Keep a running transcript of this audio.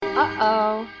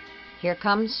Uh-oh. Here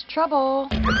comes trouble.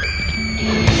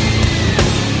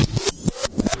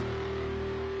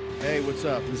 Hey, what's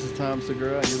up? This is Tom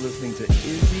Segura, and you're listening to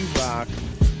Izzy Rock on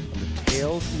the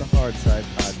Tales from the Hard Side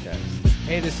podcast.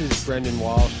 Hey, this is Brendan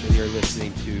Walsh, and you're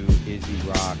listening to Izzy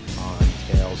Rock on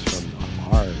Tales from the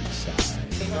Hard Side.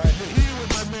 You're here with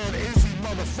my man Izzy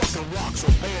motherfucking Rock, so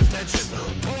pay attention.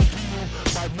 Brought to you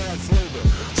by Mad Flavor.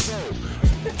 So,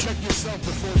 check yourself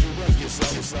before you wreck yourself.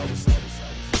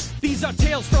 These are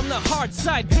tales from the hard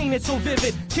side, painted so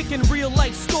vivid, kicking real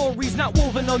life stories, not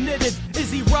woven or knitted.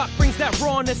 Izzy Rock brings that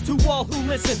rawness to all who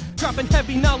listen, dropping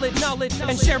heavy knowledge,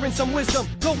 and sharing some wisdom.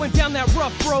 Going down that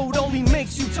rough road only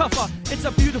makes you tougher. It's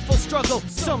a beautiful struggle,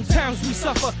 sometimes we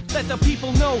suffer. Let the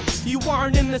people know you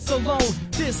aren't in this alone.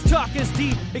 This talk is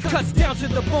deep, it cuts down to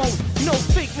the bone. No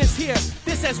fakeness here,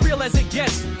 this as real as it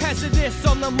gets. Hazardous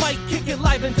on the mic, kick it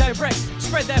live and direct.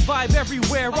 Spread that vibe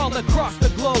everywhere, all across the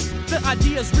globe. The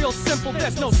idea's real simple,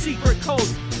 there's no secret code.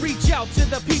 Reach out to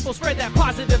the people, spread that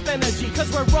positive energy,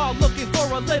 cause we're all looking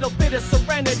for a little bit of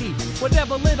serenity.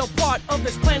 Whatever little part of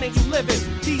this planet you live in,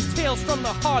 these tales from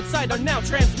the hard side are now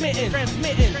transmitting.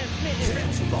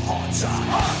 Tales from the hard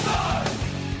side.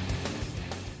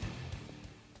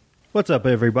 What's up,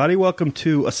 everybody? Welcome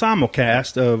to a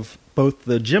simulcast of both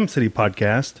the Gym City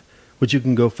podcast, which you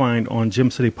can go find on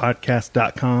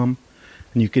gymcitypodcast.com.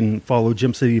 And you can follow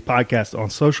Gym City Podcast on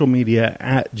social media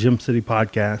at Gym City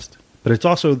Podcast. But it's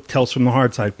also Tales from the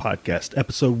Hard Side podcast,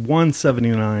 episode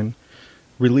 179,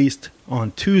 released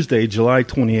on Tuesday, July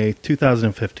 28th,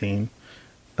 2015.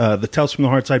 The Tales from the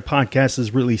Hard Side podcast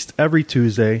is released every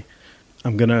Tuesday.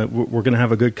 We're gonna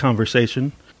have a good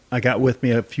conversation. I got with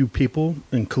me a few people,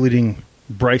 including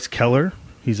Bryce Keller.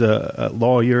 He's a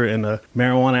lawyer and a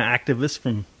marijuana activist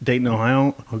from Dayton,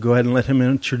 Ohio. I'll go ahead and let him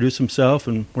introduce himself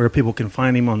and where people can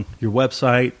find him on your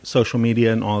website, social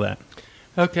media, and all that.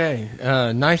 Okay,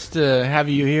 nice to have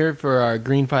you here for our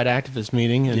Greenfight activist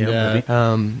meeting. And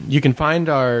you can find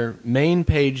our main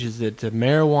page is at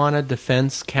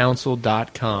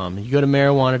marijuanadefensecouncil.com. You go to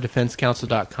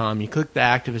marijuanadefensecouncil.com, you click the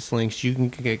activist links, you can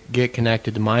get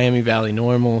connected to Miami Valley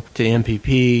NORML, to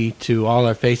MPP, to all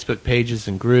our Facebook pages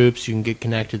and groups. You can get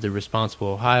connected to the Responsible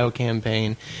Ohio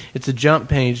campaign. It's a jump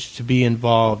page to be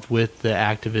involved with the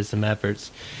activism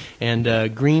efforts. And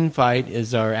Greenfight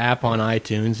is our app on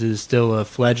iTunes. It is still a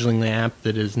fledgling app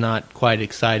that is not quite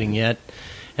exciting yet.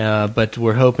 But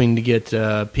we're hoping to get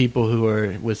people who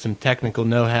are with some technical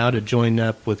know-how to join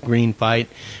up with Greenfight.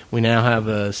 We now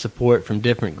have support from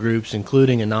different groups,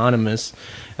 including Anonymous,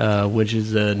 which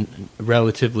is a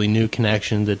relatively new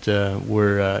connection that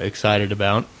we're excited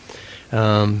about.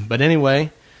 But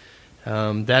anyway...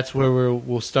 that's where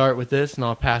we'll start with this, and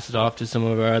I'll pass it off to some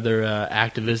of our other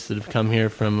activists that have come here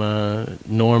from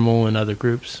NORML and other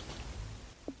groups.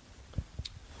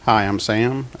 Hi, I'm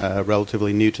Sam,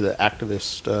 relatively new to the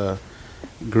activist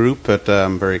group, but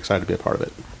I'm very excited to be a part of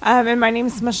it. And my name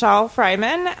is Michelle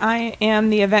Fryman. I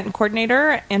am the event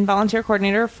coordinator and volunteer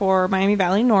coordinator for Miami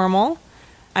Valley NORML.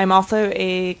 I'm also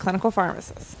a clinical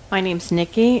pharmacist. My name's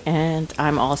Nikki, and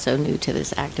I'm also new to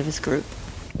this activist group.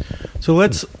 So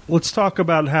let's talk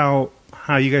about how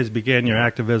you guys began your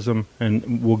activism,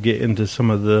 and we'll get into some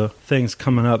of the things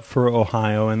coming up for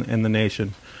Ohio and the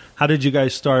nation. How did you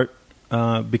guys start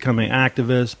becoming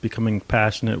activists, becoming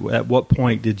passionate? At what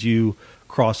point did you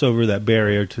cross over that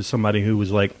barrier to somebody who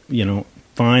was like,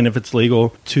 fine if it's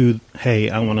legal, to, hey,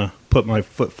 I want to put my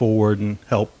foot forward and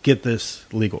help get this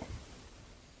legal?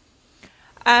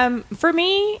 For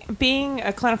me, being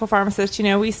a clinical pharmacist,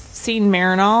 we've seen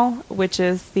Marinol, which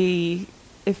is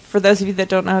for those of you that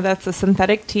don't know, that's a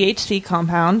synthetic THC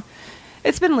compound.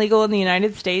 It's been legal in the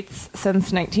United States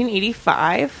since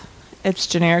 1985. It's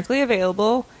generically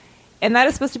available, and that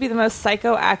is supposed to be the most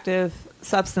psychoactive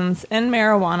substance in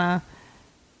marijuana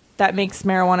that makes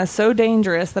marijuana so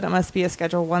dangerous that it must be a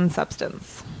Schedule I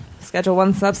substance. Schedule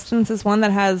I substance is one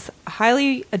that has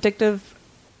highly addictive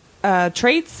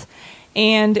traits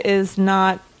and has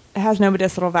no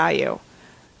medicinal value.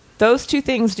 Those two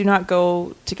things do not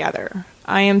go together.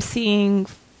 I am seeing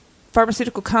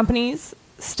pharmaceutical companies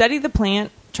study the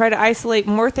plant, try to isolate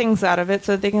more things out of it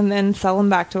so they can then sell them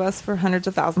back to us for hundreds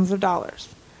of thousands of dollars.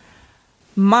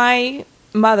 My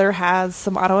mother has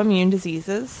some autoimmune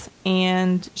diseases,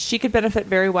 and she could benefit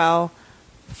very well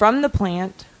from the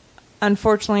plant.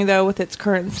 Unfortunately, though, with its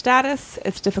current status,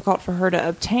 it's difficult for her to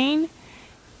obtain,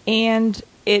 and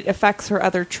it affects her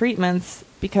other treatments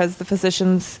because the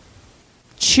physicians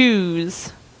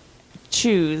choose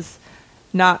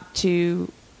not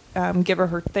to give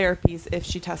her therapies if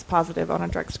she tests positive on a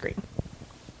drug screen.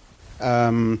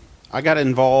 I got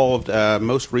involved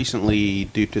most recently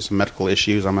due to some medical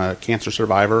issues. I'm a cancer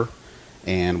survivor,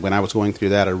 and when I was going through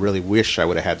that, I really wish I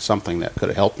would have had something that could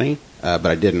have helped me, but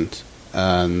I didn't.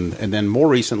 And then more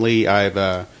recently,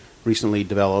 I've recently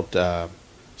developed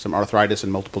some arthritis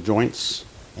in multiple joints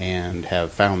and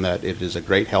have found that it is a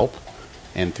great help.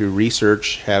 And through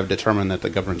research, have determined that the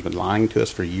government's been lying to us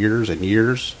for years and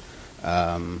years.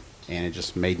 And it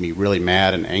just made me really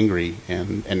mad and angry.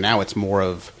 And now it's more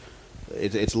of,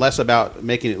 it's less about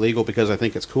making it legal because I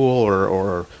think it's cool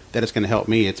or that it's going to help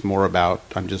me. It's more about,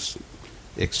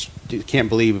 can't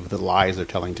believe the lies they're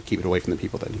telling to keep it away from the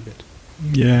people that need it.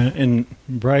 Yeah, and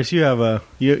Bryce, you have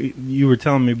you were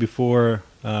telling me before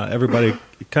everybody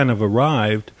kind of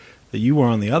arrived that you were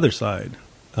on the other side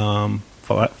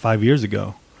 5 years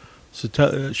ago.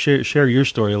 So share your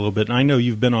story a little bit. And I know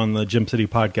you've been on the Gym City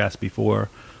podcast before,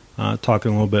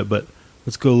 talking a little bit, but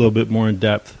let's go a little bit more in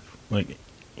depth. Like,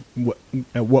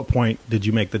 at what point did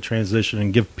you make the transition,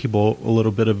 and give people a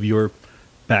little bit of your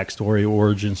backstory,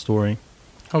 origin story?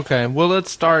 Okay, well,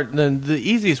 let's start. The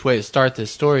easiest way to start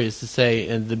this story is to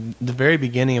say the very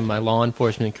beginning of my law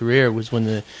enforcement career was when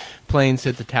the planes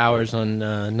hit the towers on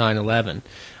 9/11.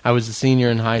 I was a senior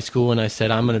in high school, and I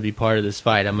said, I'm going to be part of this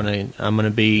fight. I'm going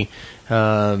to be,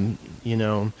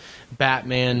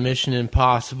 Batman, Mission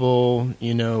Impossible,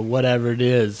 whatever it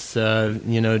is,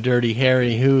 Dirty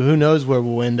Harry, who knows where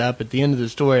we'll end up. At the end of the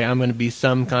story, I'm going to be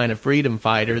some kind of freedom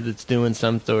fighter that's doing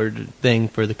some sort of thing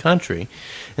for the country.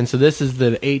 And so this is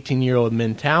the 18-year-old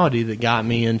mentality that got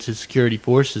me into security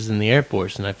forces in the Air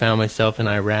Force. And I found myself in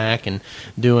Iraq and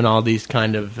doing all these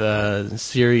kind of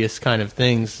serious kind of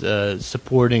things,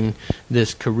 supporting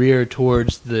this career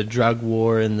towards the drug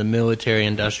war and the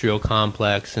military-industrial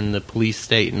complex and the police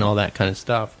state and all that kind of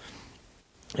stuff.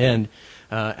 And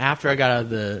after I got out of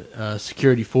the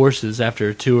security forces, after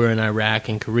a tour in Iraq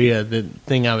and Korea, the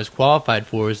thing I was qualified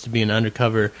for was to be an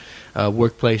undercover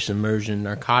workplace immersion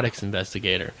narcotics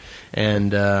investigator.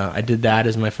 And I did that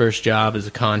as my first job as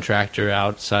a contractor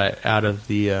out of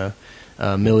the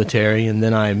military. And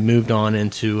then I moved on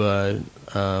into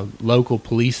local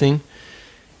policing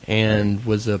and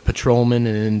was a patrolman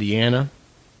in Indiana.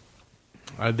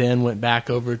 I then went back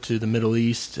over to the Middle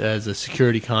East as a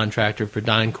security contractor for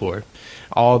DynCorp.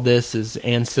 All this is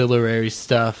ancillary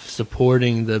stuff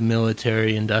supporting the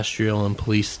military, industrial, and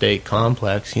police state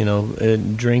complex,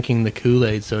 drinking the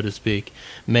Kool-Aid, so to speak,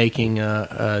 making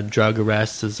drug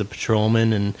arrests as a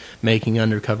patrolman and making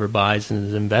undercover buys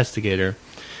as an investigator.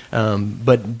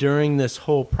 But during this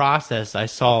whole process, I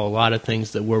saw a lot of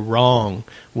things that were wrong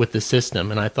with the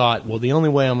system. And I thought, well, the only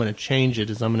way I'm going to change it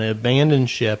is I'm going to abandon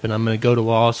ship and I'm going to go to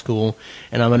law school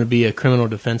and I'm going to be a criminal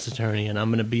defense attorney. And I'm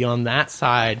going to be on that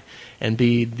side and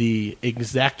be the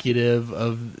executive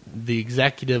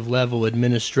level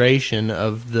administration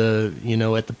of the,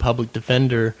 at the public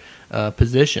defender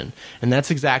position. And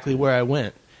that's exactly where I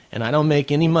went. And I don't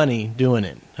make any money doing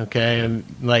it, okay?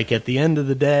 Like, at the end of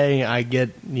the day, I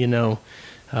get, $600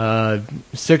 or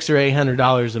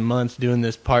 $800 a month doing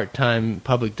this part-time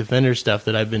public defender stuff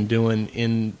that I've been doing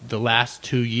in the last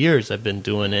 2 years. I've been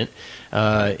doing it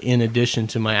in addition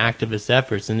to my activist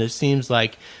efforts. And it seems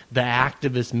like the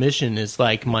activist mission is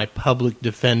like my public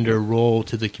defender role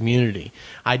to the community.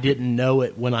 I didn't know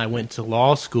it when I went to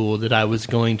law school that I was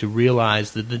going to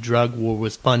realize that the drug war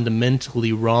was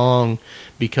fundamentally wrong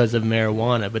because of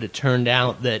marijuana. But it turned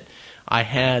out that I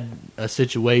had a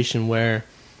situation where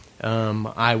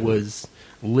I was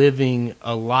living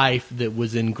a life that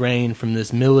was ingrained from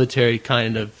this military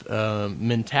kind of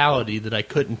mentality that I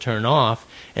couldn't turn off,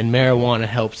 and marijuana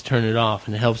helps turn it off,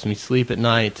 and it helps me sleep at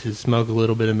night to smoke a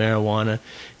little bit of marijuana.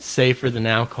 It's safer than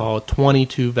alcohol.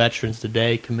 22 veterans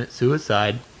today commit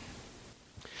suicide,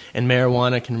 and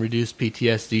marijuana can reduce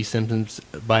PTSD symptoms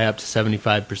by up to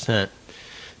 75%.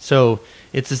 So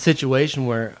it's a situation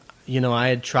where I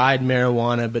had tried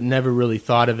marijuana but never really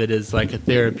thought of it as like a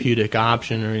therapeutic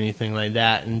option or anything like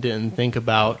that, and didn't think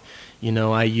about,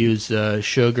 I use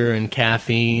sugar and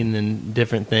caffeine and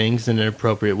different things in an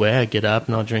appropriate way. I get up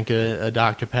and I'll drink a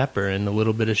Dr. Pepper, and a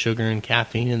little bit of sugar and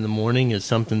caffeine in the morning is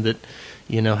something that,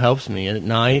 helps me. And at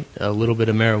night, a little bit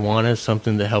of marijuana is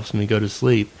something that helps me go to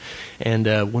sleep. And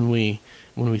when we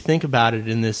think about it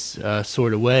in this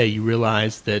sort of way, you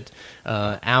realize that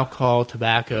alcohol,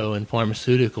 tobacco, and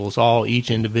pharmaceuticals all each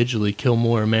individually kill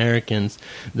more Americans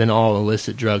than all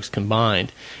illicit drugs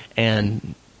combined.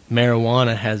 And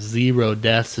marijuana has 0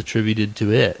 deaths attributed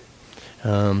to it.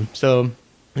 So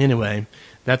anyway,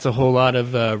 that's a whole lot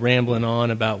of rambling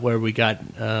on about where we got,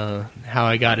 how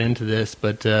I got into this,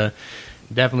 but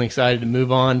definitely excited to move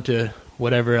on to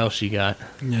whatever else you got.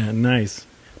 Yeah, nice.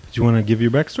 Do you want to give your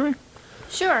backstory?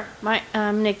 Sure.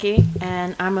 I'm Nikki,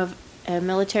 and I'm a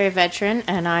military veteran,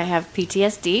 and I have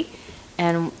PTSD,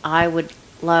 and I would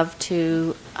love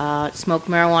to smoke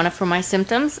marijuana for my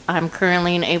symptoms. I'm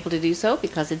currently unable to do so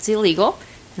because it's illegal,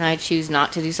 and I choose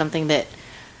not to do something that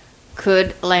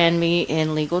could land me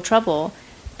in legal trouble.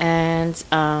 And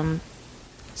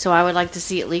so I would like to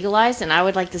see it legalized, and I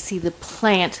would like to see the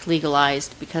plant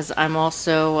legalized because I'm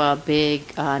also a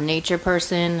big nature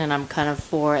person, and I'm kind of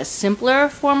for a simpler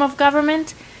form of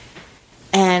government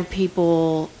and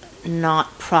people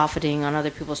not profiting on other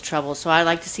people's trouble. So I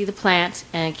like to see the plant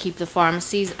and keep the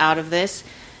pharmacies out of this.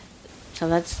 So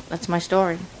that's my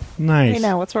story. Nice. Hey,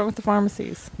 now what's wrong with the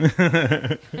pharmacies? The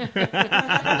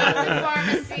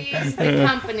pharmacies, the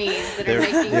companies that are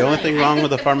making The only money. thing wrong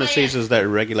with the pharmacies is that they're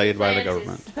regulated by the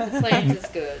government. Plant is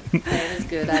good. Plant is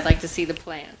good. I'd like to see the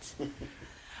plant.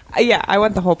 Yeah, I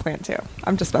want the whole plant too.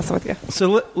 I'm just messing with you.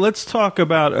 So let's talk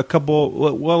about a couple.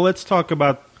 Well, let's talk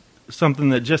about something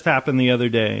that just happened the other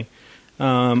day.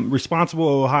 Responsible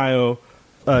Ohio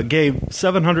gave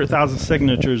 700,000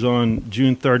 signatures on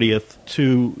June 30th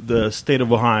to the state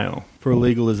of Ohio for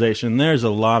legalization. There's a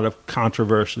lot of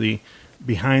controversy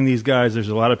behind these guys. There's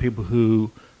a lot of people who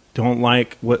don't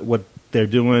like what they're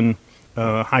doing.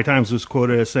 High Times was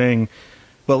quoted as saying,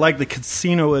 but like the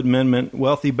casino amendment,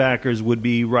 wealthy backers would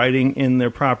be writing in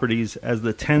their properties as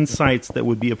the 10 sites that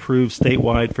would be approved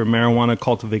statewide for marijuana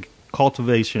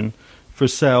cultivation for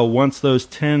sale once those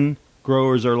 10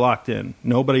 growers are locked in.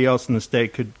 Nobody else in the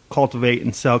state could cultivate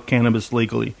and sell cannabis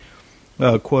legally.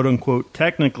 Quote unquote,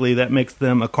 technically that makes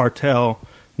them a cartel,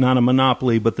 not a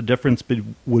monopoly, but the difference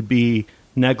would be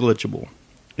negligible.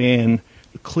 And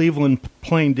Cleveland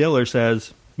Plain Dealer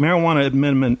says, marijuana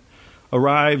amendment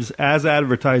arrives as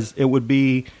advertised. It would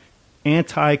be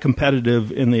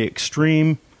anti-competitive in the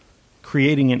extreme,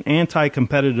 creating an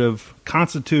anti-competitive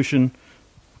constitutional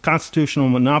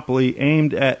monopoly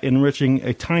aimed at enriching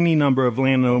a tiny number of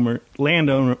landowners.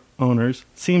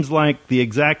 Seems like the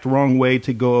exact wrong way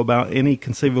to go about any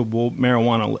conceivable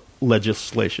marijuana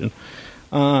legislation.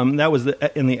 That was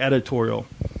in the editorial.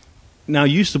 Now,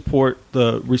 you support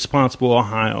the Responsible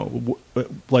Ohio.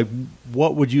 Like,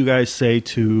 what would you guys say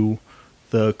to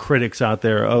the critics out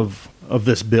there of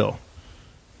this bill?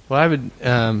 Well, I would,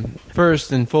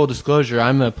 first, in full disclosure,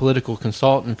 I'm a political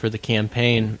consultant for the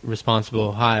campaign Responsible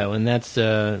Ohio, and that's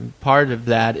part of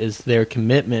that is their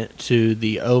commitment to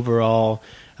the overall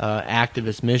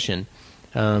activist mission.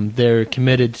 They're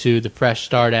committed to the Fresh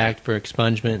Start Act for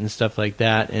expungement and stuff like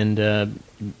that, and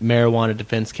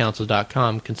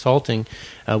MarijuanaDefenseCouncil.com consulting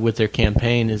with their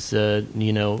campaign is,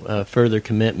 further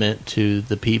commitment to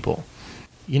the people.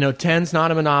 10's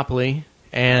not a monopoly,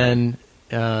 and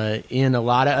in a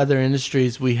lot of other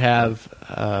industries, we have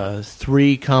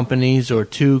 3 companies or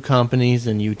 2 companies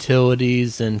and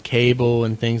utilities and cable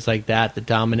and things like that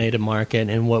dominate a market.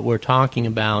 And what we're talking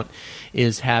about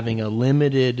is having a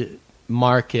limited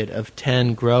market of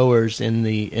 10 growers in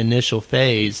the initial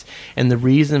phase. And the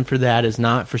reason for that is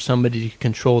not for somebody to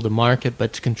control the market,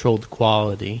 but to control the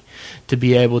quality, to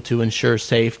be able to ensure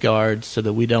safeguards so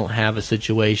that we don't have a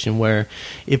situation where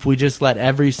if we just let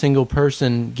every single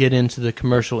person get into the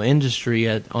commercial industry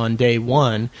on day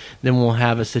one, then we'll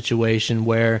have a situation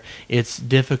where it's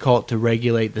difficult to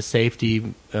regulate the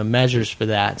safety measures for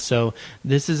that. So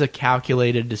this is a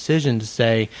calculated decision to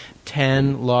say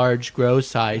 10 large grow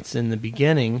sites in the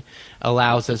beginning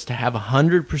allows us to have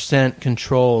 100%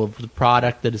 control of the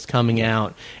product that is coming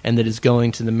out and that is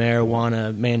going to the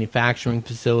marijuana manufacturing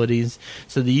facilities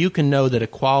so that you can know that a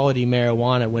quality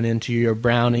marijuana went into your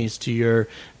brownies, to your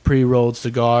pre-rolled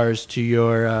cigars, to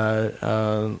your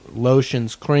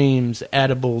lotions, creams,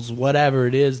 edibles, whatever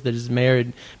it is that is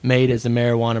made as a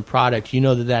marijuana product. You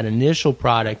know that initial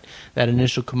product, that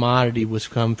initial commodity was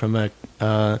come from a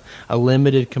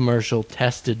limited commercial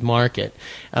tested market.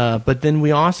 But then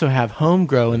we also have home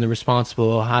grow in the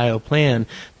Responsible Ohio plan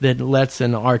that lets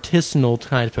an artisanal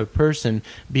type of person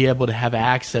be able to have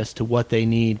access to what they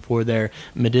need for their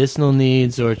medicinal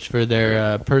needs or for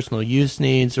their personal use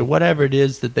needs or whatever it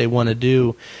is that they want to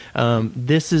do.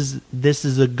 This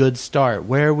is a good start.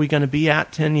 Where are we going to be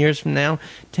at 10 years from now?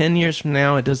 10 years from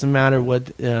now, it doesn't matter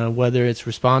whether it's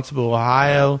Responsible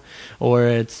Ohio or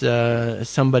it's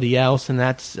somebody else, and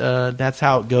that's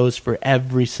how it goes for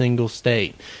every single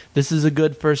state. This is a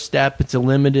good first step. It's a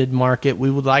limited market. We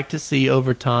would like to see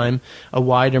over time a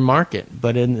wider market,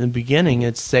 but in the beginning,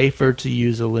 it's safer to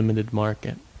use a limited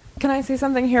market. Can I say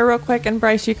something here real quick? And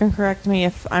Bryce, you can correct me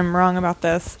if I'm wrong about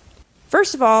this.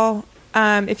 First of all,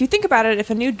 if you think about it, if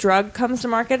a new drug comes to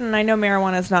market, and I know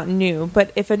marijuana is not new,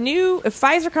 but if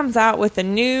Pfizer comes out with a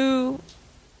new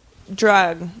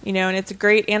drug, and it's a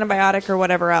great antibiotic or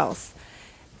whatever else.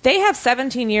 They have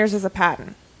 17 years as a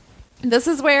patent. This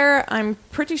is where I'm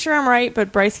pretty sure I'm right,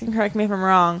 but Bryce can correct me if I'm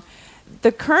wrong.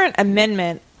 The current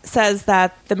amendment says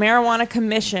that the Marijuana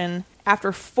Commission,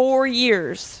 after 4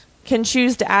 years, can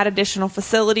choose to add additional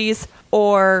facilities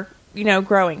or,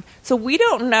 growing. So we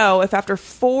don't know if after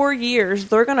 4 years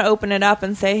they're going to open it up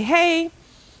and say, hey,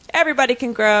 everybody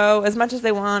can grow as much as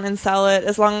they want and sell it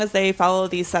as long as they follow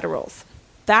these set of rules.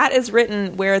 That is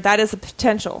written where that is a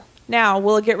potential. Now,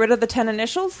 will it get rid of the 10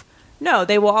 initials? No,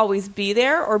 they will always be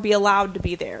there or be allowed to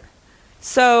be there.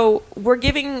 So we're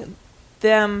giving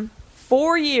them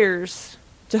 4 years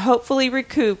to hopefully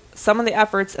recoup some of the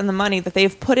efforts and the money that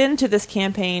they've put into this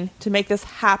campaign to make this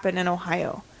happen in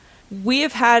Ohio. We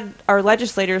have had our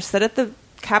legislators sit at the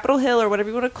Capitol Hill or whatever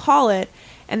you want to call it,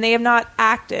 and they have not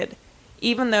acted,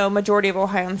 even though majority of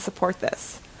Ohioans support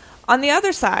this. On the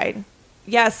other side,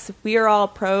 yes, we are all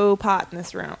pro-pot in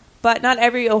this room, but not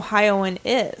every Ohioan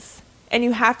is. And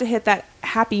you have to hit that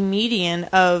happy median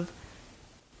of,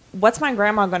 what's my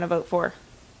grandma going to vote for?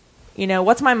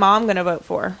 What's my mom going to vote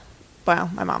for? Well,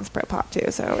 my mom's pro-pot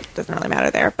too, so it doesn't really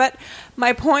matter there. But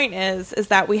my point is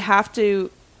that we have to,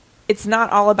 it's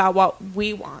not all about what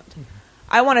we want. Mm-hmm.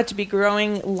 I want it to be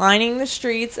growing, lining the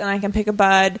streets, and I can pick a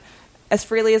bud as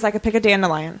freely as I could pick a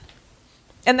dandelion.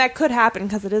 And that could happen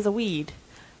because it is a weed.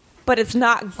 But it's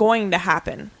not going to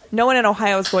happen. No one in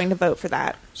Ohio is going to vote for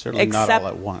that. Certainly not all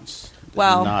at once.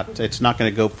 Well, it's not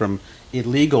going to go from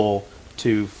illegal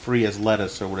to free as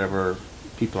lettuce or whatever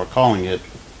people are calling it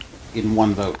in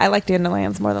one vote. I like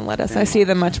dandelions more than lettuce. I see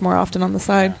them much more often on the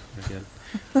side.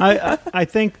 Yeah, I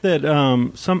think that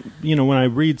when I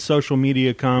read social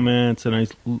media comments and I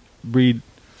read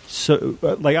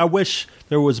I wish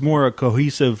there was more a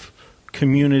cohesive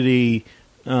community,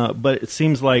 but it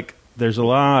seems like there's a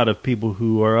lot of people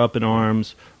who are up in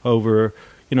arms over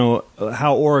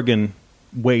how Oregon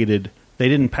waited. They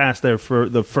didn't pass there for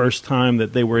the first time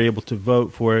that they were able to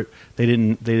vote for it. They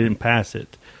didn't pass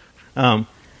it.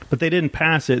 But they didn't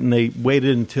pass it, and they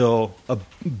waited until a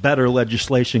better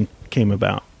legislation came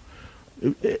about.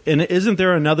 And isn't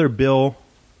there another bill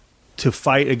to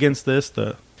fight against this?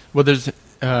 Well, there's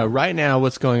right now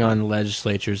what's going on in the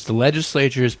legislatures. The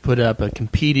legislature has put up a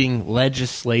competing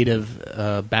legislative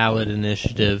ballot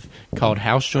initiative called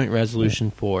House Joint Resolution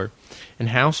 4. And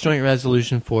House Joint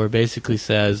Resolution 4 basically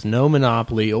says no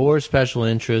monopoly or special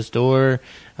interest or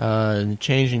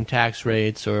changing tax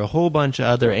rates or a whole bunch of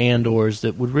other and/ors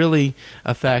that would really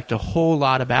affect a whole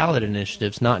lot of ballot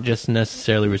initiatives, not just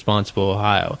necessarily Responsible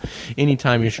Ohio.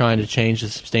 Anytime you're trying to change a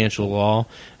substantial law,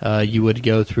 you would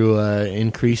go through an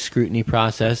increased scrutiny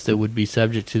process that would be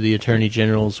subject to the Attorney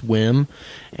General's whim,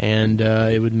 and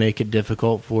it would make it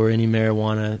difficult for any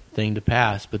marijuana thing to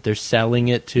pass. But they're selling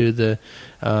it to the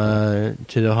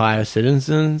Ohio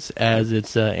citizens as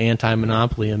it's an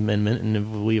anti-monopoly amendment,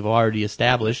 and we've already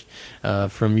established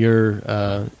from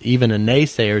your even a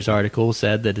naysayer's article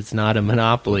said that it's not a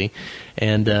monopoly,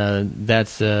 and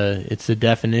it's a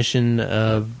definition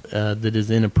of that is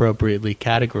inappropriately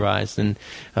categorized, and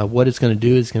what it's going to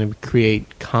do is going to create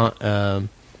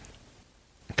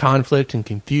conflict and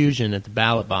confusion at the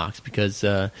ballot box because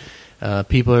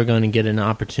people are going to get an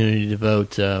opportunity to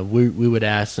vote. We would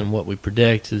ask them what we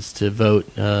predict is to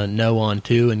vote no on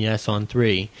 2 and yes on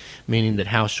 3, meaning that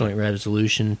House Joint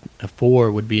Resolution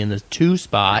 4 would be in the 2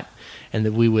 spot, and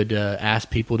that we would ask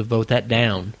people to vote that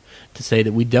down to say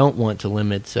that we don't want to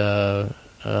limit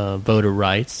voter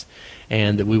rights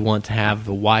and that we want to have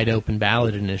a wide open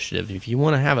ballot initiative. If you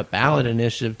want to have a ballot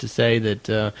initiative to say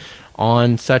that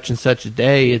on such and such a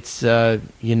day it's the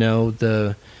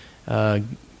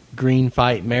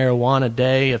Greenfight Marijuana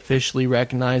Day officially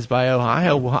recognized by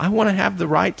Ohio, well, I want to have the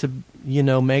right to,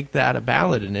 make that a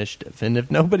ballot initiative. And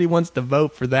if nobody wants to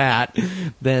vote for that,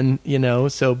 then,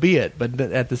 so be it. But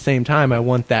at the same time, I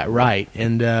want that right.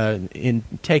 And in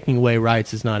taking away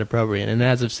rights is not appropriate. And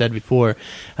as I've said before,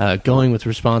 going with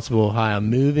Responsible Ohio,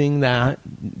 moving that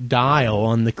dial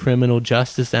on the criminal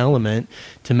justice element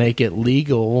to make it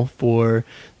legal for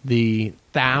the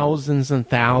thousands and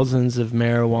thousands of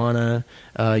marijuana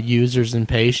users and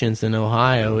patients in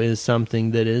Ohio is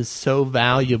something that is so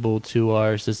valuable to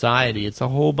our society. It's a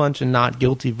whole bunch of not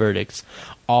guilty verdicts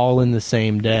all in the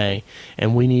same day,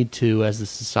 and we need to, as a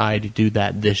society, do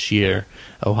that this year,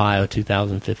 Ohio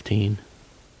 2015.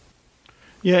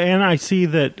 Yeah, and I see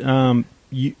that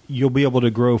you'll be able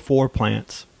to grow 4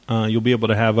 plants. You'll be able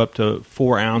to have up to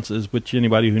 4 ounces, which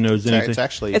anybody who knows anything.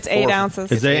 It's 8 ounces.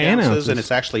 It's 8 ounces, and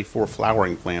it's actually 4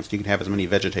 flowering plants. You can have as many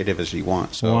vegetative as you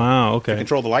want. So wow, okay. To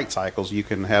control the light cycles, you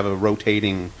can have a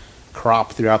rotating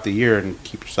crop throughout the year and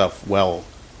keep yourself well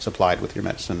supplied with your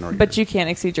medicine. Or But you can't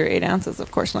exceed your 8 ounces,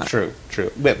 of course not. True.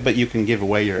 But you can give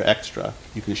away your extra.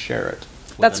 You can share it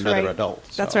with That's another right. adult.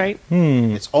 That's So right.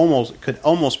 it could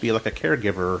almost be like a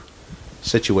caregiver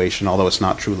situation, although it's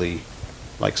not truly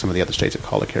like some of the other states that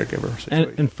call it a caregiver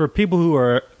situation. And for people who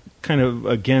are kind of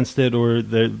against it, or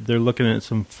they're looking at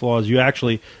some flaws, you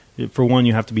actually, for one,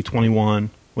 you have to be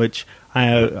 21, which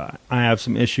I have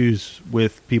some issues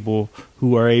with people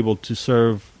who are able to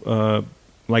serve.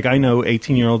 Like I know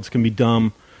 18-year-olds can be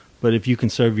dumb, but if you can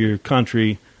serve your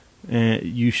country,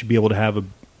 you should be able to have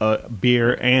a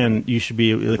beer, and you should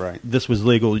be. If this was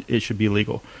legal, it should be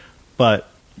legal. But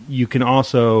you can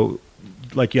also,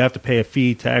 like, you have to pay a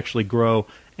fee to actually grow,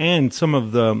 and some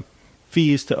of the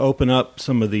fees to open up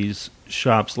some of these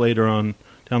shops later on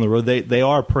down the road, they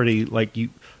are pretty, like, you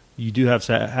do have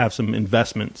to have some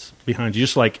investments behind you,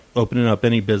 just like opening up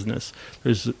any business.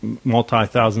 There's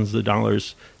multi-thousands of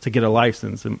dollars to get a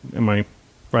license. Am I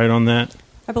right on that?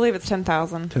 I believe it's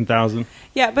 10,000. 10,000?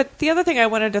 Yeah, but the other thing I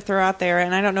wanted to throw out there,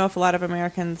 and I don't know if a lot of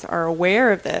Americans are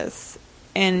aware of this,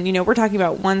 and, you know, we're talking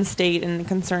about one state and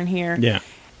concern here. Yeah.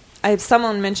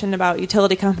 Someone mentioned about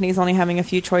utility companies only having a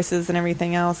few choices and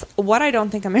everything else. What I don't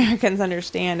think Americans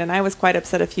understand, and I was quite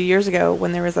upset a few years ago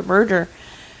when there was a merger,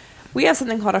 we have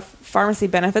something called a pharmacy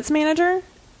benefits manager.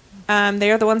 They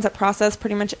are the ones that process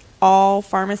pretty much all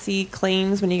pharmacy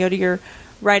claims when you go to your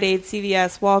Rite Aid,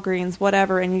 CVS, Walgreens,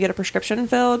 whatever, and you get a prescription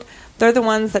filled. They're the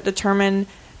ones that determine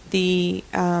the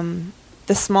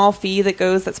small fee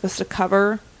that's supposed to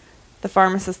cover the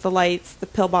pharmacist, the lights, the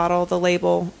pill bottle, the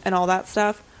label, and all that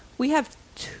stuff. We have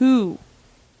 2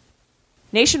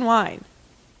 nationwide.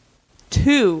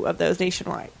 2 of those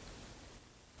nationwide.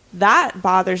 That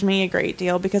bothers me a great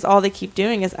deal because all they keep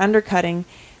doing is undercutting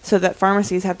so that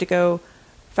pharmacies have to go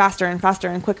faster and faster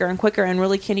and quicker and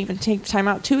really can't even take the time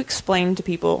out to explain to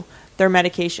people their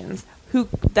medications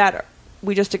that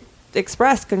we just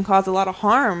expressed can cause a lot of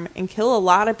harm and kill a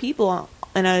lot of people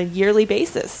on a yearly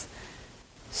basis.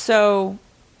 So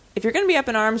if you're going to be up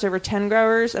in arms over 10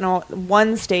 growers in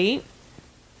one state,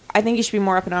 I think you should be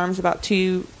more up in arms about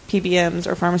 2 PBMs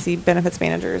or pharmacy benefits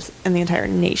managers in the entire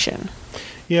nation.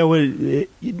 Yeah,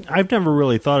 I've never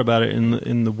really thought about it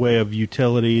in the way of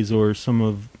utilities or some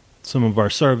of our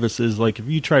services. Like if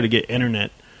you try to get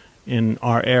internet in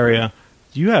our area,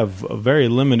 you have a very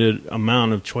limited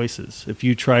amount of choices. If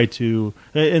you try to,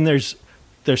 and there's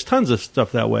tons of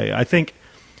stuff that way. I think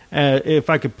if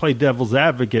I could play devil's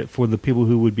advocate for the people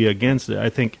who would be against it, I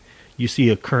think you see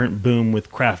a current boom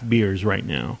with craft beers right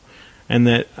now, and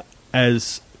that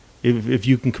if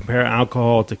you can compare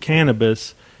alcohol to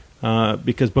cannabis.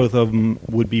 Because both of them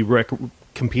would be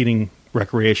competing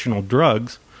recreational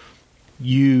drugs,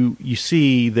 you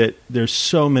see that there's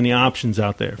so many options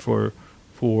out there for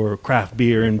craft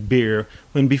beer and beer.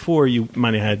 When before you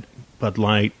might have had Bud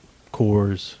Light,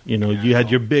 Coors, you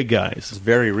had your big guys. It's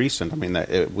very recent. I mean,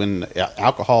 when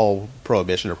alcohol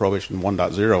prohibition or prohibition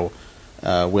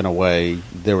 1.0 went away,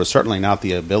 there was certainly not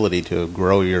the ability to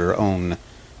grow your own,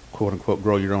 quote unquote,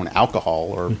 grow your own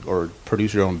alcohol or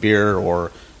produce your own beer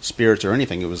or spirits or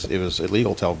anything. It was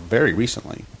illegal till very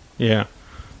recently. Yeah.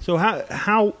 So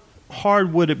how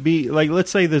hard would it be? Like,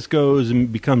 let's say this goes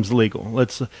and becomes legal.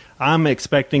 I'm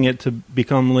expecting it to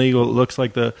become legal. It looks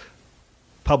like the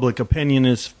public opinion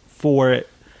is for it.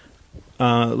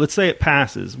 Let's say it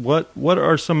passes. What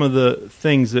are some of the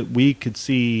things that we could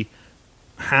see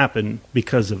happen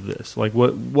because of this? Like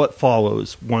what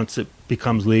follows once it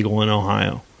becomes legal in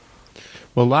Ohio?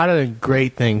 Well, a lot of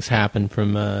great things happen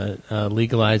from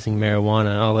legalizing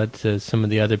marijuana. I'll let some of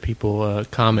the other people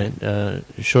comment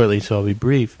shortly, so I'll be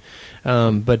brief.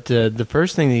 But the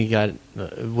first thing that you got,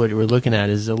 what we're looking at,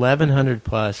 is 1,100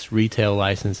 plus retail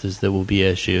licenses that will be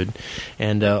issued,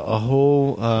 and a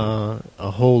whole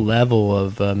level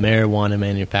of marijuana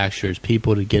manufacturers,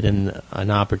 people to get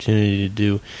an opportunity to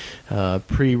do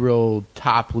pre-rolled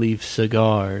top leaf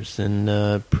cigars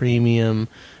and premium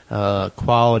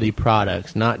quality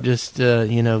products, not just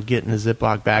getting a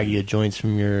Ziploc baggie of joints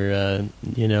from your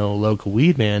local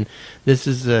weed man. This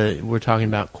is we're talking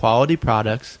about quality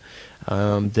products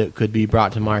that could be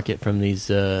brought to market from these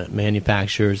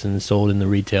manufacturers and sold in the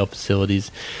retail facilities.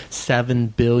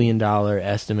 $7 billion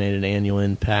estimated annual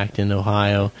impact in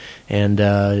Ohio, and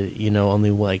only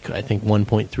I think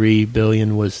 1.3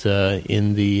 billion was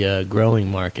in the growing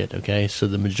market. Okay, so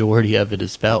the majority of it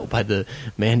is felt by the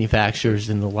manufacturers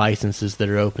and the licenses that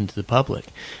are open to the public.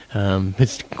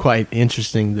 It's quite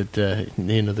interesting that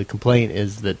the complaint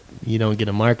is that you don't get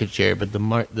a market share, but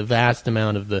the vast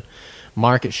amount of the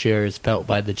market share is felt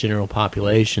by the general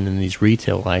population in these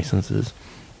retail licenses.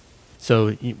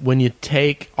 So when you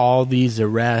take all these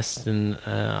arrests, and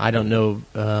I don't know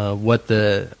what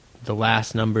the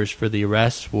last numbers for the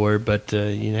arrests were, but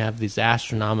you have these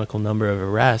astronomical number of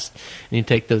arrests, and you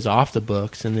take those off the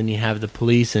books, and then you have the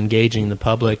police engaging the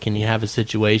public, and you have a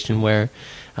situation where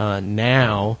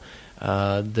now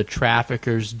the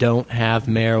traffickers don't have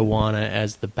marijuana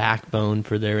as the backbone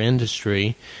for their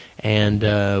industry, and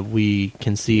we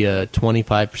can see a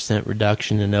 25%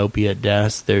 reduction in opiate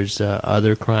deaths. There's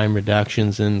other crime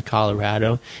reductions in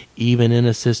Colorado, even in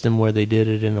a system where they did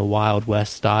it in a Wild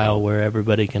West style where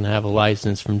everybody can have a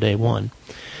license from day one.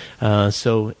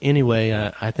 So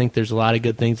anyway, I think there's a lot of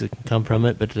good things that can come from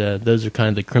it, but those are kind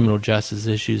of the criminal justice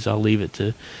issues. I'll leave it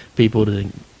to people, to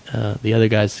the other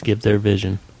guys, to give their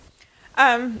vision.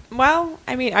 Well,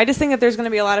 I mean, I just think that there's going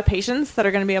to be a lot of patients that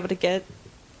are going to be able to get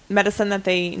medicine that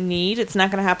they need. It's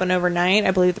not going to happen overnight.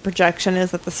 I believe the projection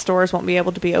is that the stores won't be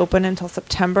able to be open until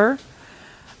September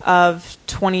of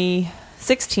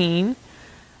 2016.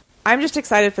 I'm just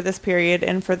excited for this period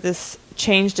and for this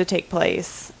change to take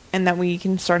place, and that we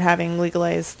can start having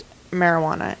legalized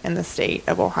marijuana in the state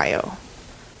of Ohio.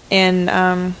 And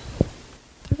there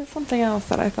was something else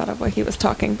that I thought of while he was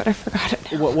talking, but I forgot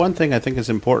it now. Well, one thing I think is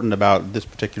important about this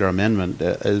particular amendment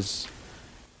is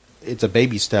it's a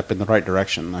baby step in the right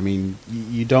direction. I mean,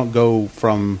 you don't go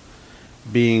from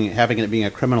having it being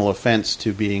a criminal offense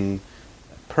to being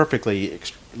perfectly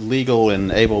legal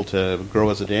and able to grow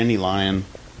as a dandelion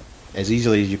as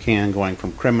easily as you can, going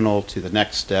from criminal to the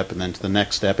next step and then to the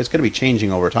next step. It's going to be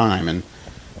changing over time, and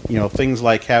things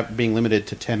like being limited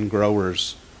to 10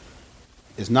 growers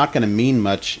is not going to mean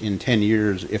much in 10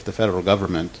 years if the federal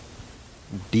government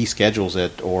deschedules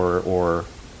it or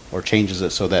changes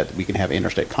it so that we can have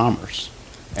interstate commerce.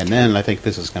 And then I think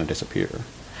this is going to disappear.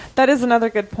 That is another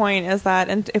good point, is that,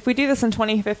 and if we do this in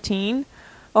 2015,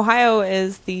 Ohio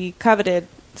is the coveted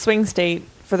swing state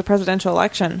for the presidential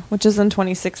election, which is in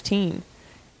 2016.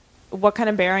 What kind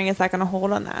of bearing is that going to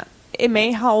hold on that? It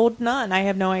may hold none. I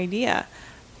have no idea.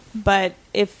 But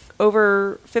if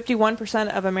over 51%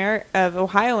 of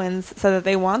Ohioans said that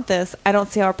they want this, I don't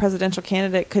see how a presidential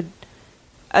candidate could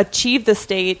achieve the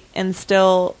state and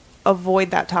still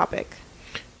avoid that topic.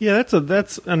 Yeah,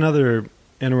 that's another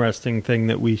interesting thing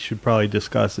that we should probably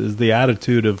discuss, is the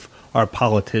attitude of our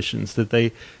politicians, that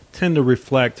they tend to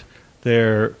reflect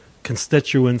their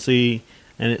constituency.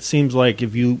 And it seems like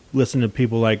if you listen to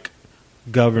people like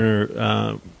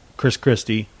Governor Chris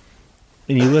Christie,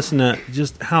 and you listen to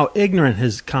just how ignorant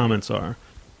his comments are,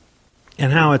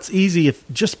 and how it's easy, if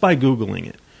just by Googling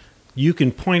it, you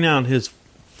can point out his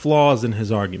flaws in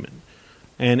his argument.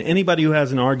 And anybody who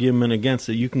has an argument against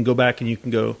it, you can go back and you can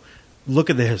go, look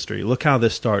at the history, look how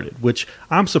this started, which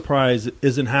I'm surprised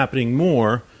isn't happening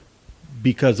more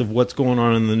because of what's going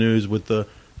on in the news with the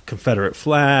Confederate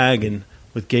flag and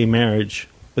with gay marriage.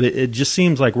 But it just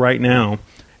seems like right now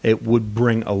it would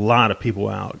bring a lot of people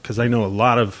out, because I know a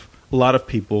lot of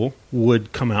people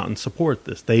would come out and support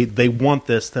this. They want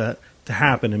this to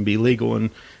happen and be legal. And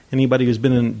anybody who's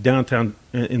been in downtown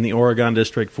in the Oregon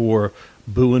district for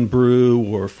Boo and Brew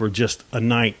or for just a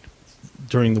night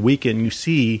during the weekend, you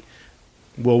see,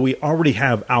 well, we already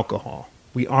have alcohol.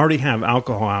 We already have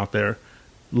alcohol out there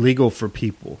legal for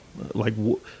people. Like,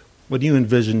 what do you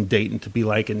envision Dayton to be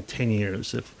like in 10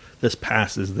 years if this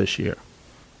passes this year?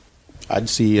 I'd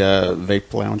see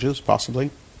vape lounges,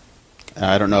 possibly.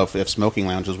 I don't know if smoking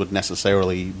lounges would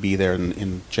necessarily be there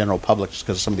in general public just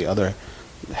because of some of the other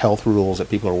health rules that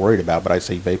people are worried about, but I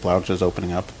see vape lounges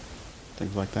opening up,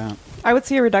 things like that. I would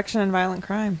see a reduction in violent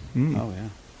crime. Oh, yeah.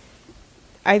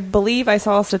 I believe I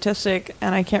saw a statistic,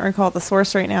 and I can't recall the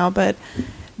source right now, but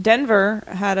Denver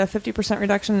had a 50%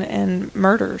 reduction in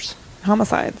murders,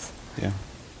 homicides. Yeah.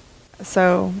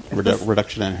 So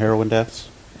reduction in heroin deaths?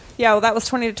 Yeah, well, that was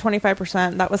 20 to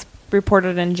 25%. That was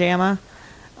reported in JAMA.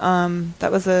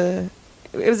 It was a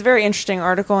very interesting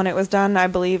article, and it was done, I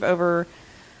believe, over,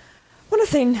 I want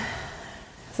to say,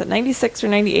 is it 96 or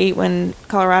 98 when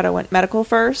Colorado went medical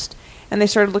first, and they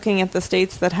started looking at the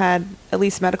states that had at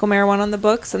least medical marijuana on the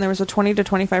books, and there was a 20 to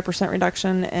 25%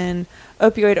 reduction in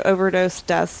opioid overdose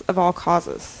deaths of all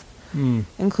causes,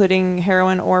 including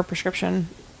heroin or prescription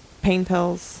pain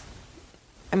pills.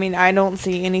 I mean, I don't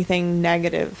see anything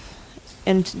negative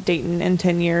in Dayton in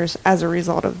 10 years as a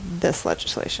result of this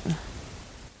legislation.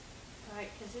 Right,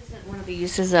 because isn't one of the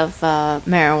uses of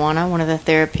marijuana, one of the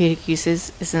therapeutic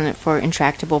uses, isn't it for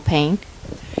intractable pain?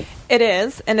 It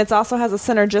is, and it also has a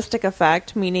synergistic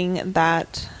effect, meaning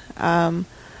that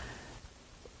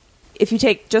if you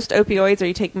take just opioids or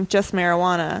you take just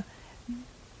marijuana,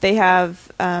 they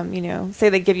have, say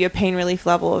they give you a pain relief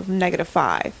level of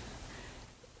 -5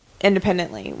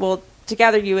 independently. Well,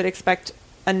 together you would expect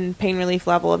a pain relief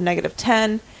level of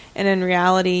 -10, and in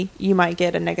reality, you might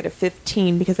get a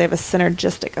 -15 because they have a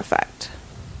synergistic effect.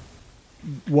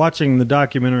 Watching the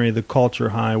documentary The Culture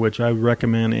High, which I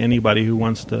recommend anybody who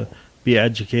wants to be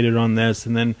educated on this,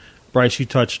 and then Bryce, you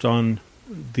touched on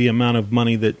the amount of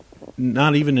money that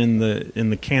not even in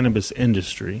the cannabis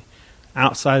industry,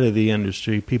 outside of the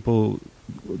industry, people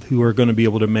who are going to be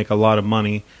able to make a lot of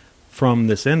money from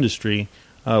this industry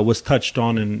was touched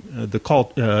on in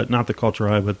not The Culture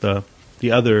High, but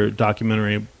the other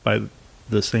documentary by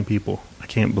the same people. I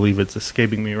can't believe it's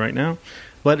escaping me right now,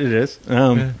 but it is.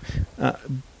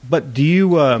 But do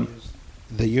you...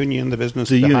 the union, the business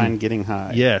the behind union. getting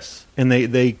high. Yes, and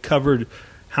they covered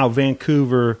how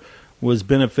Vancouver was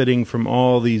benefiting from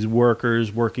all these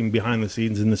workers working behind the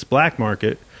scenes in this black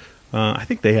market. I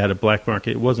think they had a black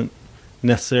market. It wasn't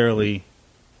necessarily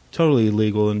totally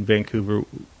legal in Vancouver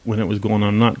when it was going on.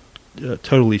 I'm not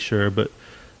totally sure, but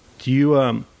do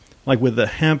you like with the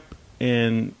hemp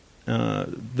and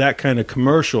that kind of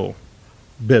commercial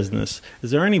business?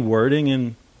 Is there any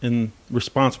wording in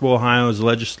Responsible Ohio's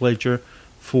legislature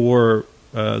for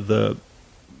the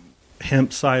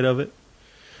hemp side of it?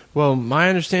 Well, my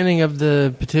understanding of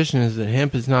the petition is that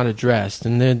hemp is not addressed,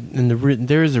 and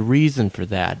there is a reason for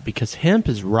that, because hemp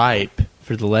is ripe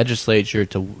for the legislature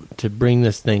to bring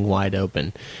this thing wide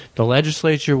open. The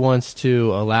legislature wants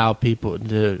to allow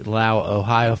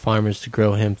Ohio farmers to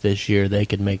grow hemp this year. They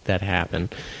could make that happen.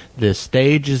 The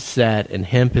stage is set, and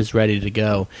hemp is ready to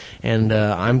go. And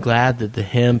I'm glad that the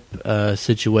hemp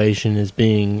situation is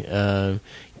being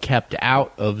kept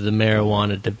out of the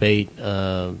marijuana debate,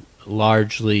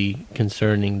 largely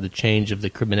concerning the change of the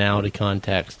criminality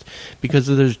context, because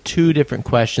there's two different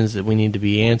questions that we need to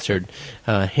be answered.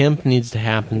 Hemp needs to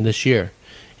happen this year.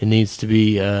 It needs to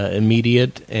be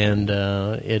immediate, and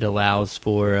it allows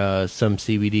for some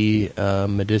CBD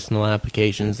medicinal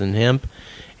applications in hemp,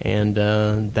 and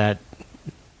that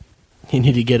you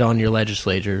need to get on your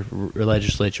legislature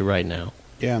right now.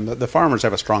 Yeah, and the farmers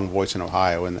have a strong voice in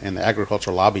Ohio, and the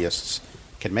agricultural lobbyists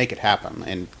can make it happen.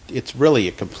 And it's really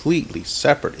a completely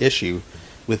separate issue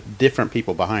with different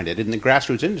people behind it. In the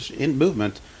grassroots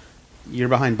movement, you're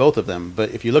behind both of them. But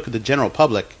if you look at the general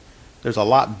public, there's a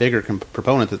lot bigger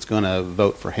proponent that's going to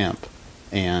vote for hemp.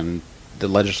 And the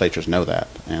legislatures know that.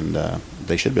 And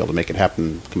they should be able to make it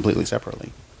happen completely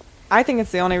separately. I think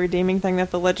it's the only redeeming thing that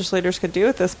the legislators could do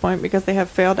at this point, because they have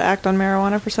failed to act on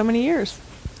marijuana for so many years.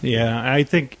 Yeah, I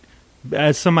think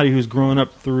as somebody who's grown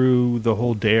up through the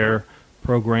whole DARE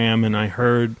program, and I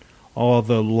heard all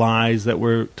the lies that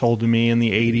were told to me in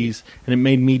the 80s, and it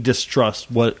made me distrust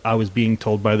what I was being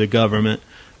told by the government.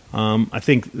 I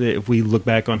think that if we look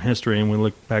back on history and we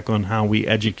look back on how we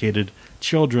educated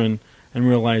children and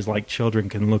realize, like, children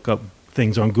can look up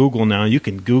things on Google now. You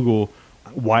can Google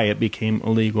why it became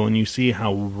illegal, and you see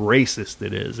how racist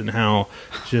it is, and how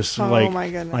just my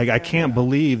goodness, I can't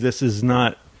believe this is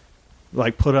not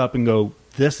like put up and go,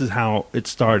 this is how it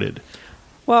started.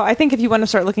 Well, I think if you want to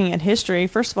start looking at history,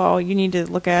 first of all, you need to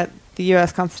look at the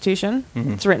U.S. Constitution.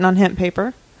 Mm-hmm. It's written on hemp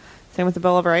paper. Same with the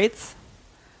Bill of Rights.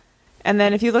 And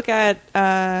then if you look at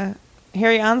Harry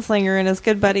Anslinger and his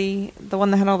good buddy, the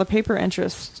one that had all the paper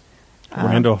interest.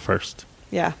 Randolph Hearst.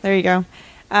 Yeah, there you go.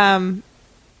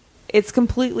 It's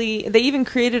completely... They even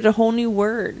created a whole new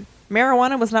word.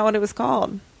 Marijuana was not what it was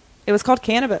called. It was called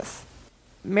cannabis.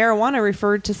 Marijuana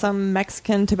referred to some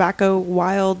Mexican tobacco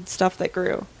wild stuff that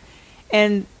grew.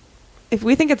 And if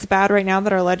we think it's bad right now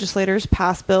that our legislators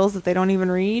pass bills that they don't even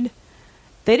read,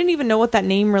 they didn't even know what that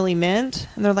name really meant.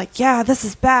 And they're like, yeah, this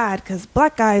is bad because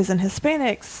black guys and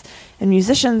Hispanics and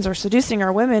musicians are seducing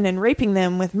our women and raping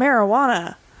them with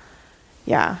marijuana.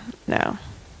 Yeah, no.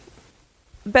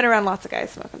 Been around lots of guys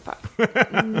smoking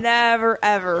pot. Never,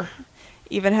 ever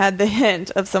even had the hint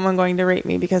of someone going to rape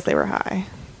me because they were high.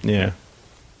 Yeah.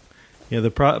 Yeah, the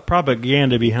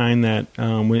propaganda behind that,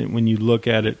 when you look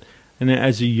at it, and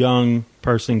as a young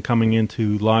person coming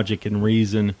into logic and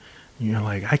reason, you're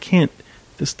like,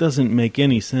 this doesn't make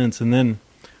any sense. And then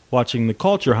watching The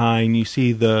Culture High, and you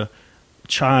see the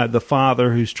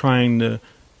father who's trying to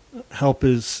help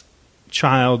his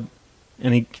child,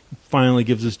 and he finally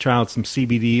gives his child some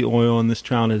CBD oil, and this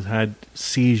child has had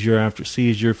seizure after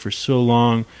seizure for so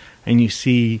long, and you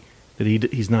see that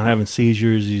he's not having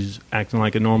seizures, he's acting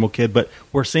like a normal kid. But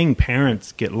we're seeing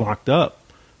parents get locked up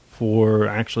for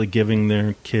actually giving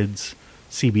their kids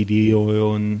CBD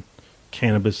oil and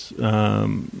cannabis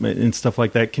and stuff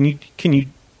like that. Can you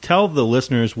tell the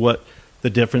listeners what the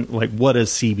difference, like, what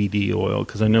is CBD oil?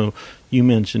 Because I know you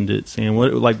mentioned it, Sam.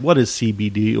 What is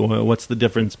CBD oil? What's the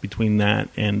difference between that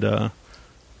and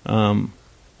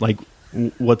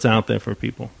what's out there for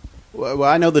people? Well,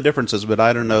 I know the differences, but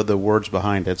I don't know the words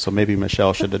behind it, so maybe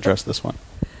Michelle should address this one.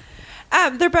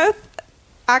 They're both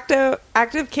active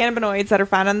cannabinoids that are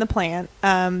found in the plant.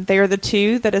 They are the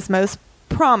two that is most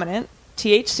prominent.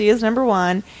 THC is number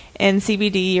 1, and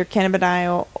CBD or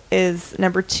cannabidiol is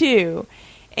number 2.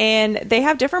 And they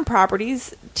have different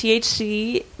properties.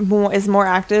 THC is more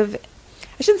active.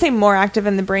 I shouldn't say more active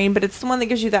in the brain, but it's the one that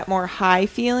gives you that more high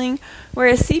feeling,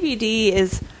 whereas CBD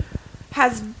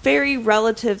has very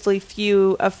relatively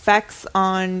few effects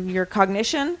on your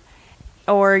cognition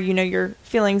or, your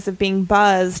feelings of being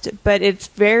buzzed, but it's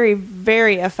very,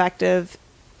 very effective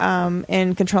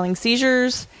in controlling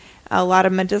seizures, a lot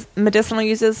of medicinal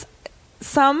uses,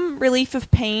 some relief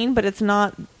of pain, but it's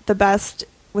not the best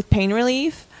with pain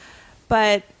relief.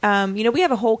 But, we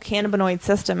have a whole cannabinoid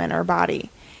system in our body,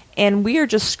 and we are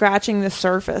just scratching the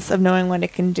surface of knowing what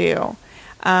it can do.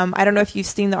 I don't know if you've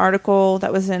seen the article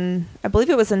that was I believe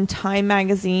it was in Time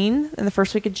magazine in the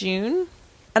first week of June.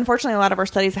 Unfortunately, a lot of our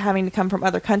studies are having to come from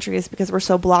other countries because we're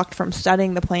so blocked from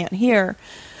studying the plant here.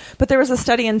 But there was a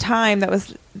study in Time that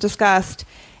was discussed,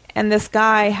 and this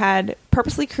guy had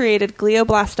purposely created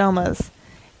glioblastomas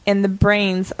in the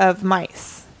brains of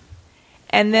mice.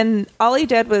 And then all he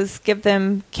did was give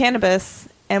them cannabis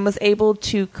and was able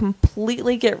to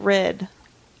completely get rid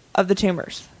of the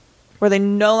tumors where they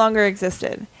no longer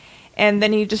existed. And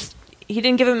then he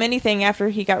didn't give them anything after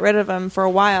he got rid of them for a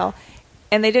while,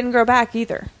 and they didn't grow back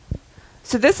either.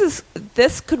 So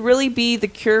this could really be the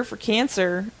cure for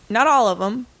cancer. Not all of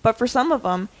them, but for some of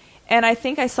them. And I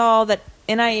think I saw that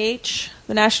NIH,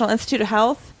 the National Institute of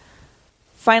Health,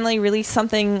 finally released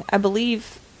something, I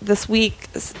believe, this week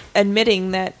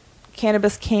admitting that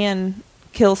cannabis can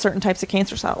kill certain types of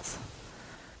cancer cells.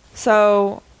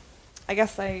 So I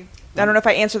guess I don't know if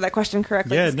I answered that question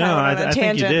correctly. Yeah, no, I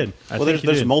think you did.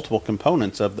 There's multiple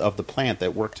components of the plant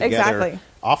that work together. Exactly.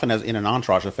 Often as in an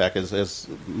entourage effect, as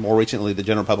more recently the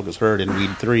general public has heard in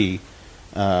Weed 3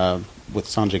 with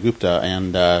Sanjay Gupta,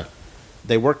 and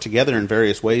they work together in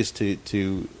various ways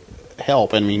to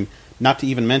help. I mean, not to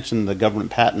even mention the government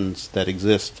patents that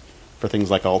exist for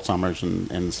things like Alzheimer's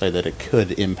and say that it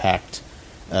could impact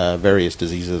various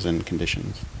diseases and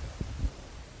conditions.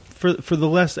 For the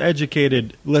less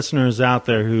educated listeners out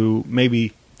there who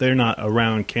maybe they're not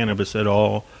around cannabis at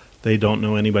all, they don't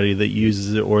know anybody that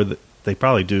uses it, or they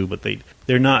probably do, but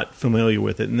they're not familiar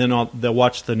with it, and then they'll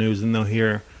watch the news and they'll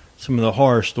hear some of the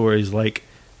horror stories like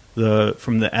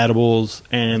from the edibles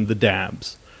and the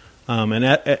dabs.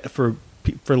 For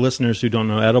listeners who don't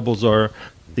know, edibles are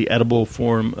the edible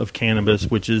form of cannabis,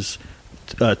 which is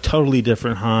a totally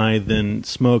different high than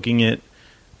smoking it.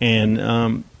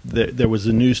 And there was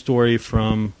a news story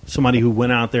from somebody who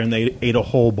went out there and they ate a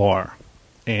whole bar.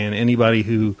 And anybody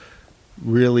who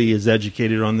really is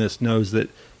educated on this knows that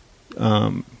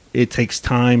it takes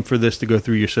time for this to go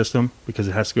through your system because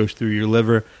it has to go through your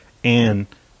liver. And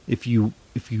if you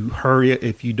hurry it,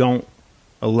 if you don't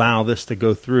allow this to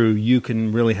go through, you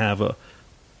can really have a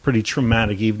pretty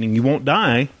traumatic evening. You won't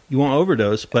die, you won't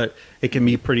overdose, but it can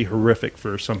be pretty horrific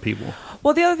for some people.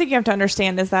 Well, the other thing you have to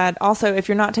understand is that also if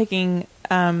you're not taking,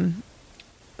 I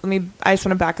just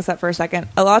want to back us up for a second.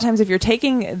 A lot of times if you're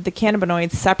taking the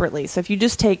cannabinoids separately, so if you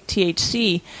just take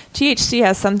THC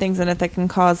has some things in it that can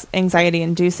cause anxiety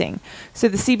inducing. So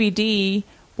the CBD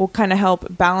will kind of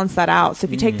help balance that out. So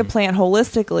if you take the plant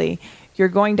holistically, you're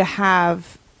going to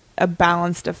have a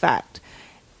balanced effect.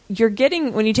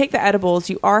 When you take the edibles,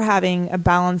 you are having a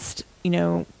balanced,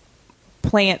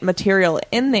 plant material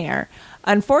in there.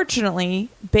 Unfortunately,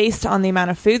 based on the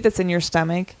amount of food that's in your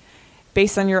stomach,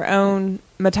 based on your own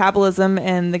metabolism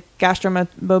and the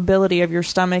gastromobility of your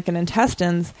stomach and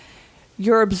intestines,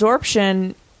 your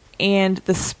absorption and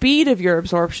the speed of your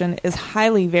absorption is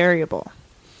highly variable.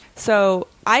 So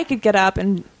I could get up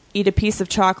and eat a piece of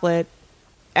chocolate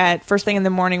at first thing in the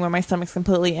morning when my stomach's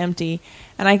completely empty,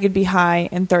 and I could be high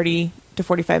in 30 to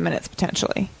 45 minutes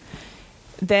potentially.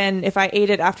 Then if I ate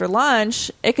it after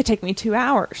lunch, it could take me 2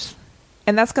 hours.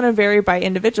 And that's going to vary by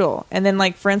individual. And then,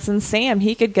 like, for instance, Sam,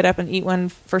 he could get up and eat one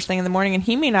first thing in the morning, and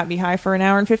he may not be high for an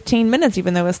hour and 15 minutes,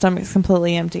 even though his stomach's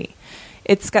completely empty.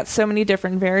 It's got so many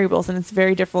different variables, and it's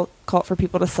very difficult for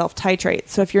people to self-titrate.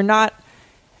 So if you're not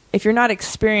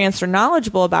experienced or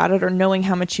knowledgeable about it or knowing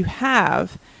how much you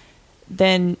have,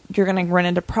 then you're going to run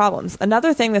into problems.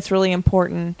 Another thing that's really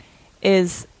important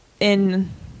is in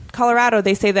Colorado,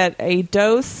 they say that a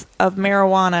dose of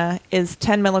marijuana is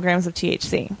 10 milligrams of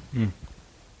THC.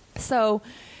 So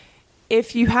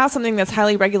if you have something that's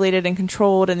highly regulated and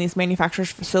controlled and these manufacturers'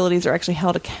 facilities are actually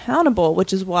held accountable,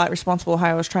 which is what Responsible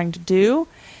Ohio is trying to do,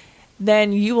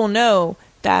 then you will know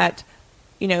that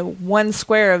 1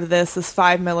 square of this is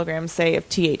 5 milligrams, say, of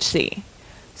THC.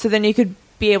 So then you could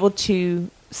be able to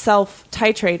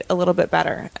self-titrate a little bit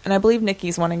better. And I believe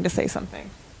Nikki's wanting to say something.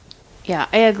 Yeah,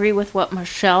 I agree with what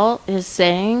Michelle is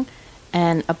saying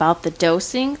and about the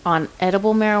dosing on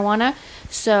edible marijuana.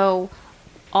 So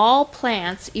all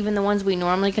plants, even the ones we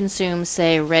normally consume,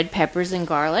 say red peppers and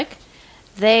garlic,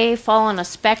 they fall on a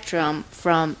spectrum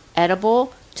from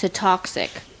edible to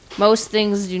toxic. Most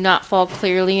things do not fall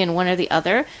clearly in one or the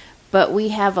other, but we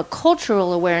have a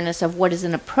cultural awareness of what is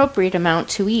an appropriate amount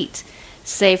to eat.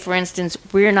 Say, for instance,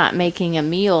 we're not making a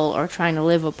meal or trying to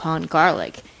live upon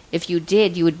garlic. If you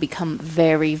did, you would become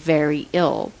very, very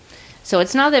ill. So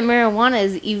it's not that marijuana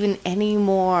is even any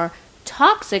more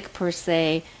toxic per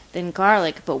se than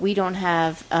garlic, but we don't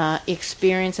have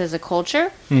experience as a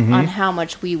culture on how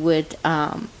much we would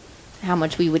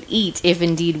eat if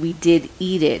indeed we did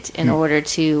eat it in order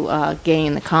to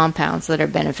gain the compounds that are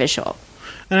beneficial.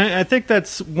 And I think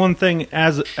that's one thing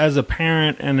as a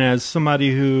parent and as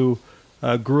somebody who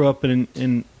grew up in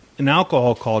an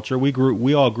alcohol culture.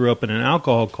 We all grew up in an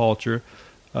alcohol culture.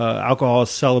 Alcohol is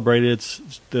celebrated.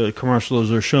 The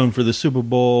commercials are shown for the Super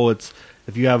Bowl. It's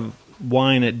if you have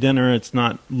wine at dinner, it's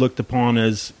not looked upon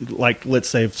as, like, let's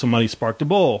say if somebody sparked a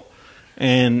bowl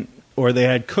or they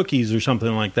had cookies or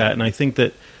something like that. And I think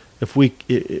that if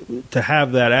to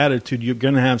have that attitude, you're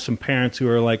going to have some parents who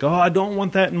are like, oh, I don't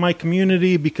want that in my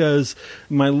community because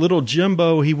my little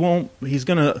Jimbo, he's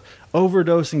going to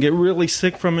overdose and get really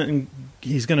sick from it and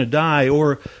he's going to die.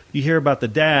 Or you hear about the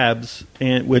dabs,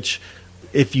 which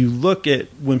if you look at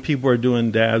when people are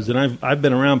doing dabs, and I've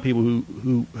been around people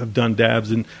who have done dabs,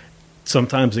 and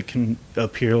sometimes it can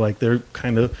appear like they're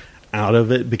kind of out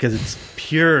of it because it's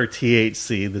pure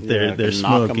THC that they're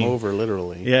smoking. Knock them over,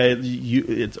 literally. Yeah,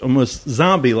 it's almost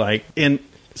zombie-like. And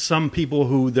some people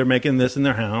who they're making this in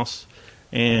their house,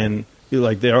 and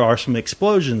there are some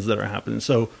explosions that are happening.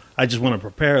 So I just want to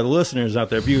prepare the listeners out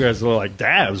there. If you guys are like,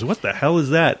 dabs, what the hell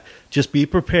is that? Just be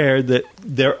prepared that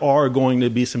there are going to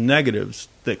be some negatives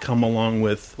that come along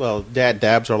with. Well,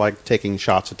 dabs are like taking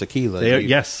shots of tequila.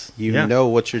 You know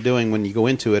what you're doing when you go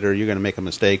into it, or you're going to make a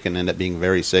mistake and end up being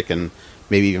very sick, and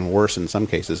maybe even worse in some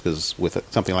cases, because with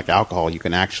something like alcohol, you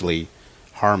can actually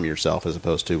harm yourself as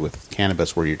opposed to with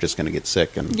cannabis where you're just going to get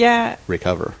sick and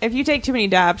recover. If you take too many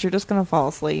dabs, you're just going to fall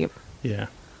asleep. Yeah.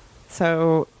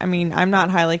 So, I mean, I'm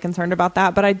not highly concerned about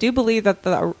that, but I do believe that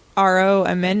the RO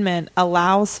amendment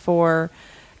allows for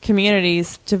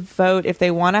communities to vote if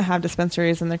they want to have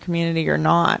dispensaries in their community or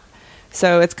not.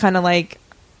 So it's kind of like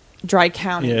dry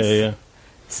counties. Yeah.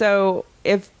 So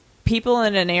if people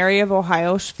in an area of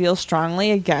Ohio feel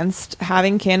strongly against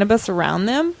having cannabis around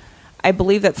them, I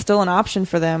believe that's still an option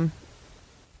for them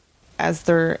as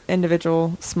their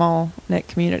individual small knit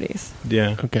communities.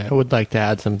 Yeah. Okay, I would like to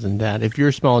add something to that. If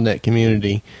your small knit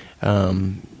community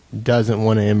doesn't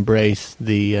want to embrace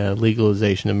the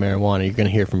legalization of marijuana, you're going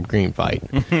to hear from Greenfight,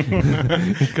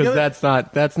 because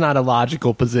that's not a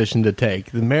logical position to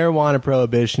take. The marijuana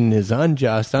prohibition is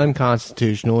unjust,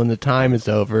 unconstitutional, and the time is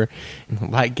over.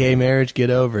 Like gay marriage,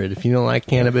 get over it. If you don't like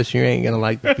cannabis, you ain't going to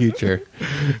like the future.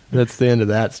 That's the end of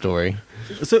that story.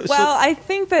 I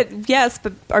think that, yes,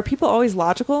 but are people always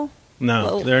logical?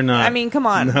 No, they're not. I mean, come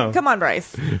on. No. Come on,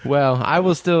 Bryce. Well, I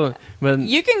will still...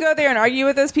 You can go there and argue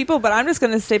with those people, but I'm just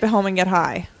going to stay at home and get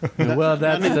high. Well,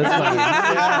 that's fine. Yeah,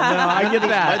 no, I get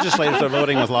that. Legislators are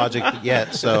voting with logic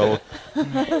yet, so...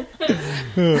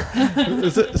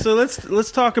 So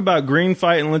let's talk about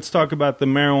Greenfight, and let's talk about the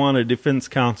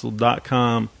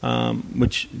marijuanadefensecouncil.com,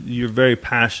 which you're very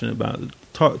passionate about.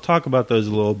 Talk about those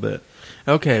a little bit.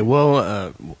 Okay,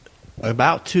 well,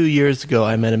 about 2 years ago,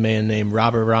 I met a man named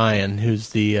Robert Ryan,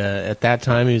 who's at that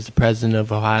time, he was the president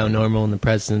of Ohio Normal and the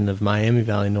president of Miami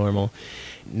Valley Normal.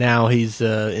 Now he's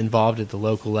involved at the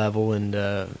local level, and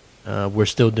we're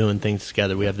still doing things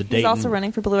together. We have the Dayton. He's also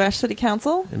running for Blue Ash City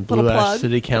Council. And Blue Ash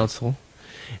City Council.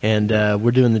 And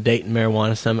we're doing the Dayton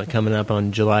Marijuana Summit coming up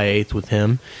on July 8th with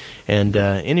him. And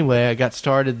anyway, I got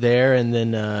started there and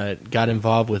then got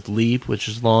involved with LEAP, which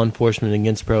is Law Enforcement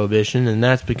Against Prohibition. And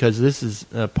that's because this is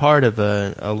a part of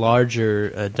a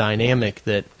larger dynamic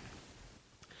that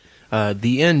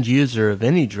the end user of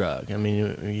any drug. I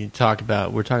mean, we're talking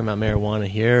about marijuana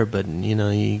here, but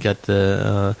you got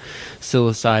the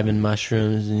psilocybin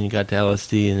mushrooms, and you got the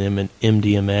LSD and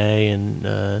MDMA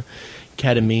and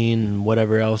ketamine and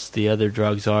whatever else the other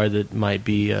drugs are that might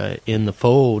be in the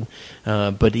fold.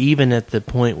 But even at the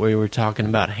point where we're talking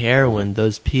about heroin,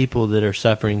 those people that are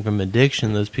suffering from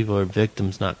addiction, those people are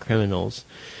victims, not criminals.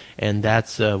 And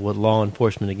that's what law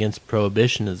enforcement against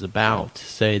prohibition is about, to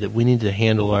say that we need to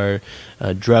handle our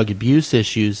drug abuse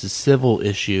issues as civil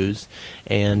issues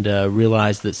and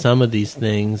realize that some of these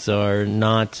things are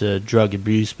not drug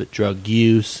abuse but drug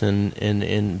use,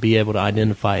 and be able to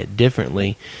identify it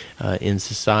differently in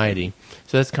society.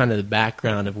 So that's kind of the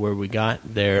background of where we got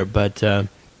there. But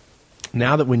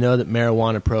now that we know that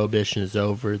marijuana prohibition is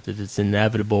over, that it's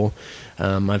inevitable,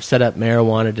 I've set up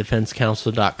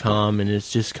marijuanadefensecouncil.com, and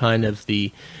it's just kind of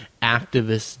the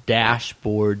activist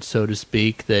dashboard, so to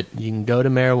speak, that you can go to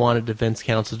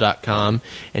marijuanadefensecouncil.com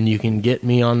and you can get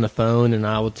me on the phone, and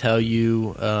I will tell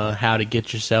you how to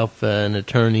get yourself an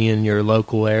attorney in your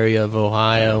local area of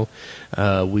Ohio.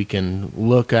 We can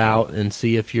look out and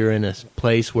see if you're in a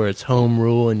place where it's home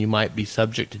rule and you might be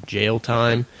subject to jail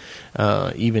time,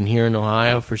 even here in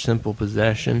Ohio, for simple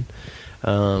possession.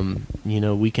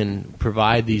 We can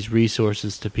provide these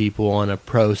resources to people on a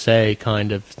pro se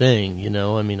kind of thing.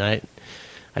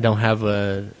 I don't have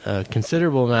a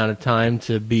considerable amount of time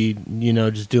to be,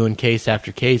 just doing case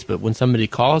after case. But when somebody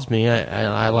calls me,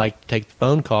 I like to take the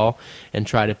phone call and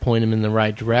try to point them in the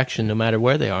right direction, no matter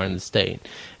where they are in the state.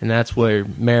 And that's where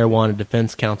Marijuana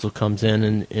Defense Council comes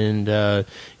in and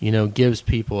gives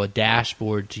people a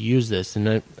dashboard to use this.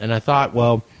 And I thought,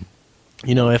 well,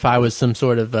 if I was some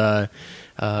sort of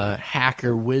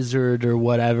hacker wizard or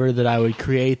whatever, that I would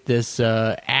create this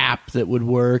app that would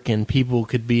work, and people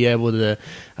could be able to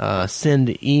send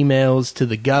emails to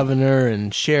the governor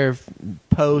and share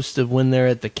posts of when they're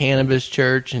at the Cannabis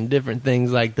church and different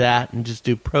things like that, and just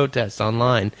do protests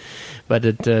online. But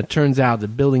it turns out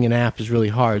that building an app is really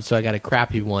hard, so I got a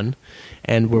crappy one.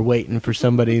 And we're waiting for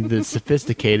somebody that's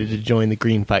sophisticated to join the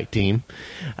Greenfight team.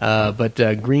 But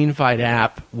Greenfight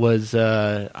app was,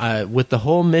 with the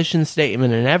whole mission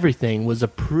statement and everything, was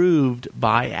approved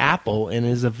by Apple and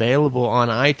is available on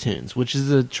iTunes, which is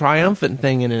a triumphant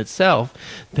thing in itself,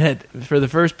 that for the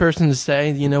first person to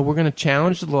say, we're going to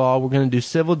challenge the law, we're going to do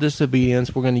civil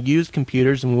disobedience, we're going to use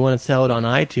computers, and we want to sell it on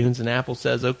iTunes, and Apple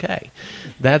says, okay.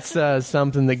 That's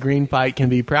something that Greenfight can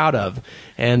be proud of.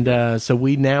 And so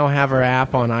we now have our app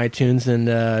on iTunes, and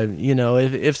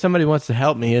if somebody wants to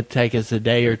help me, it'd take us a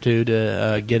day or two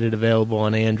to get it available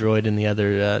on Android and the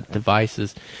other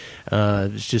devices.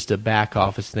 It's just a back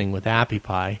office thing with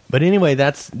AppyPie. But anyway,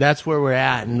 that's where we're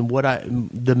at, and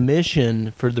the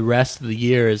mission for the rest of the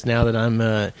year is, now that I'm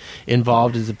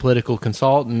involved as a political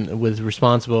consultant with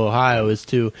Responsible Ohio, is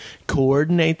to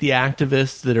coordinate the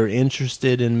activists that are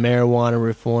interested in marijuana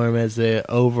reform as an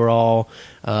overall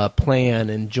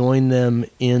plan, and join them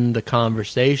in the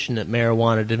conversation at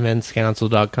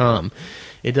marijuanadefensecouncil.com.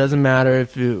 It doesn't matter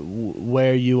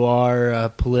where you are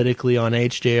politically on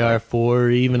HJR4 or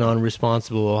even on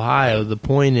Responsible Ohio. The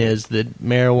point is that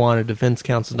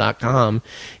marijuanadefensecouncil.com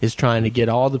is trying to get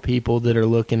all the people that are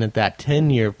looking at that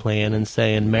 10-year plan and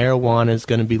saying marijuana is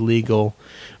going to be legal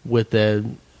with a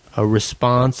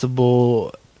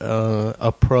responsible,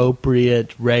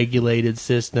 appropriate, regulated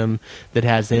system that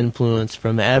has influence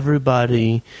from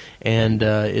everybody, and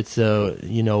it's a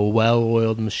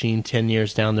well-oiled machine 10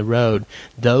 years down the road.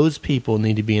 Those people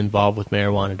need to be involved with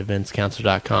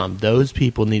marijuanadefensecouncil.com. Those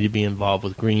people need to be involved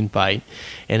with Greenfight.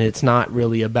 And it's not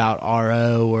really about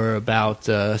RO or about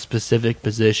a specific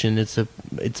position. It's a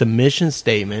mission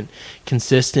statement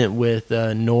consistent with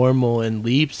normal and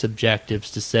LEAP's objectives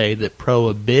to say that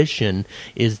prohibition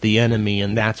is the enemy,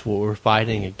 and that's what we're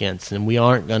fighting against. And we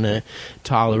aren't going to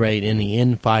tolerate any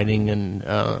infighting,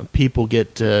 and people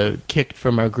get kicked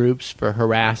from our groups for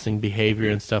harassing behavior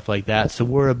and stuff like that. So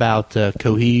we're about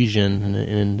cohesion,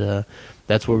 and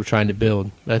that's what we're trying to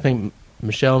build. I think,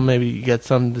 Michelle, maybe you got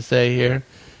something to say here?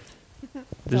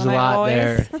 There's a lot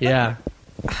there. Yeah.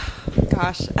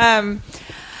 Gosh.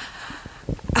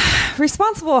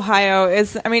 Responsible Ohio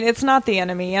is, it's not the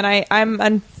enemy. And I'm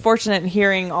unfortunate in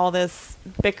hearing all this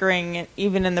bickering,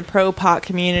 even in the pro-pot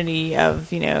community, of,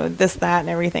 this, that, and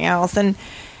everything else. And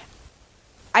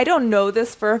I don't know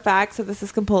this for a fact, so this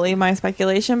is completely my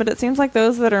speculation, but it seems like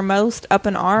those that are most up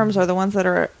in arms are the ones that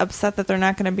are upset that they're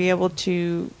not going to be able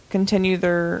to continue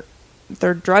their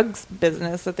drugs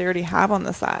business that they already have on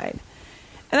the side.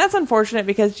 And that's unfortunate,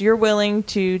 because you're willing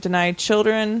to deny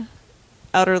children,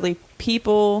 elderly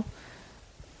people,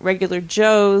 regular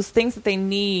Joes, things that they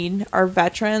need, our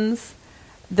veterans,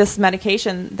 this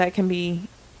medication that can be,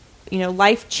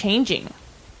 life-changing.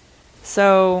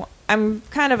 So I'm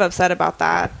kind of upset about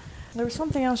that. There was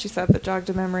something else you said that jogged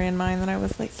a memory in mind that I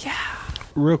was like, yeah.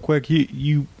 Real quick,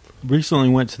 you recently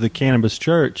went to the Cannabis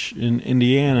Church in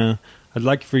Indiana. I'd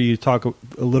like for you to talk a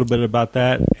little bit about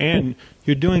that. And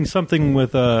you're doing something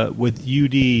with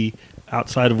UD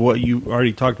outside of what you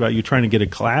already talked about? You trying to get a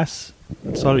class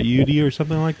sought at UD or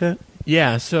something like that?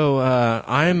 Yeah, so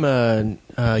I'm a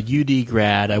UD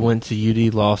grad. I went to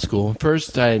UD Law School.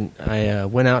 First, I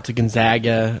went out to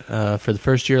Gonzaga for the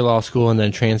first year of law school and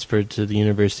then transferred to the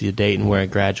University of Dayton where I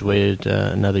graduated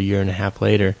another year and a half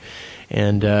later.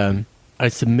 And I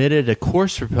submitted a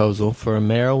course proposal for a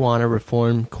marijuana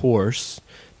reform course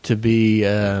to be,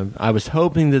 I was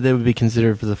hoping that they would be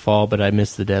considered for the fall, but I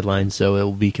missed the deadline, so it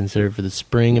will be considered for the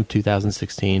spring of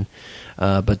 2016.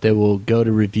 But they will go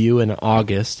to review in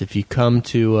August. If you come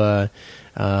to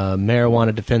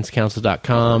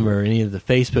marijuanadefensecouncil.com or any of the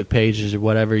Facebook pages or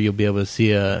whatever, you'll be able to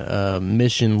see a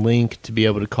mission link to be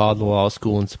able to call the law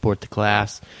school and support the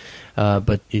class.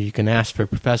 But you can ask for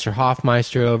Professor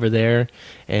Hoffmeister over there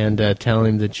and tell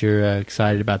him that you're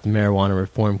excited about the marijuana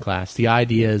reform class. The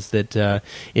idea is that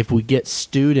if we get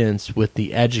students with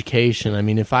the education, I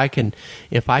mean, if I can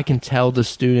tell the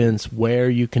students where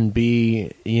you can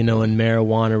be, in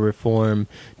marijuana reform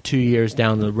 2 years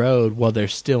down the road while they're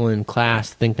still in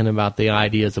class thinking about the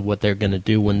ideas of what they're going to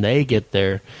do when they get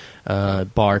their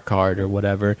bar card or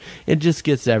whatever, it just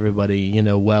gets everybody,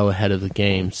 well ahead of the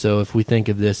game. So if we think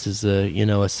of this as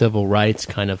a civil rights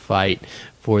kind of fight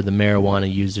for the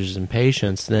marijuana users and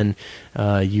patients, then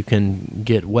you can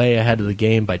get way ahead of the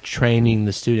game by training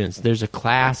the students. There's a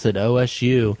class at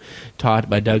OSU taught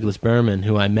by Douglas Berman,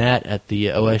 who I met at the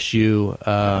OSU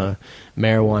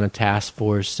Marijuana Task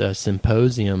Force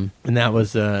Symposium, and that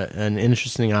was an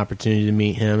interesting opportunity to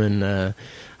meet him, and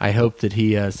I hope that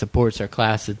he supports our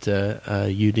class at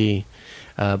UD.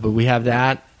 But we have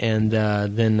that, and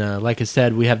then, like I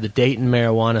said, we have the Dayton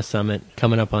Marijuana Summit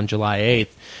coming up on July 8th,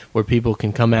 where people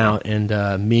can come out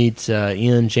and meet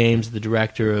Ian James, the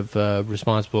director of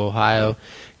Responsible Ohio,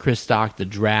 Chris Stock, the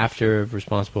drafter of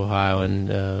Responsible Ohio,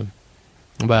 and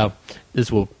well,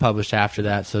 this will publish after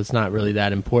that, so it's not really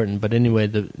that important. But anyway,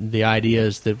 the idea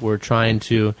is that we're trying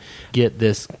to get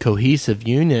this cohesive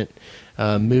unit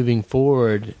moving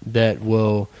forward that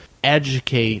will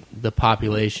educate the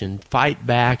population, fight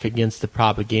back against the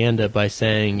propaganda by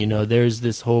saying, there's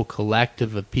this whole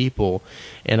collective of people.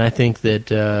 And I think that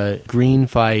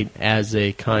Greenfight as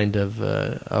a kind of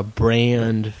a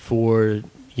brand for,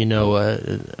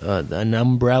 an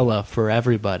umbrella for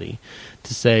everybody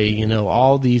to say,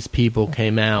 all these people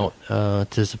came out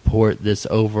to support this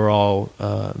overall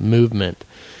movement.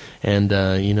 And,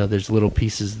 there's little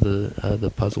pieces of the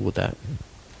puzzle with that.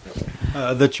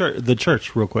 The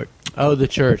church, real quick. Oh, the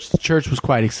church. The church was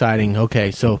quite exciting.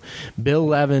 Okay, so Bill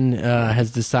Levin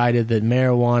has decided that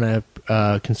marijuana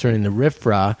concerning the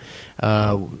RFRA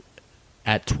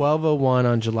at 12:01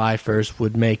 on July 1st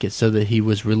would make it so that he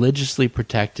was religiously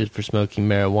protected for smoking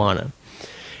marijuana.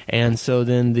 And so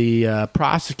then the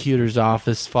prosecutor's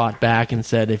office fought back and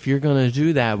said, if you're going to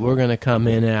do that, we're going to come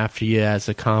in after you as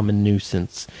a common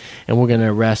nuisance, and we're going to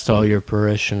arrest all your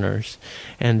parishioners.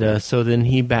 And so then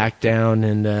he backed down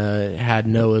and had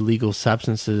no illegal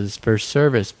substances first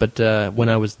service. But when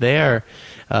I was there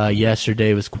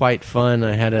yesterday, it was quite fun.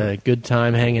 I had a good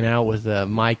time hanging out with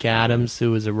Mike Adams,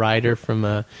 who was a writer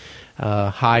from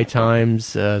High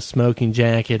Times, Smoking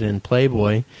Jacket, and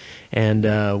Playboy.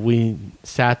 And we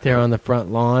sat there on the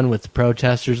front lawn with the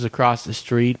protesters across the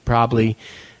street, probably,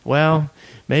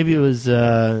 maybe it was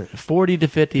 40 to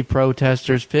 50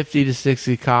 protesters, 50 to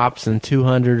 60 cops, and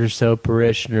 200 or so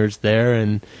parishioners there.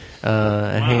 And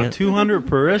 200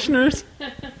 parishioners?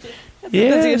 That's the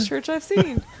busiest church I've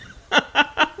seen.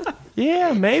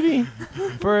 Yeah, maybe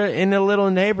in a little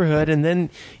neighborhood, and then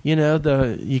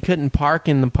you couldn't park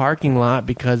in the parking lot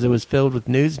because it was filled with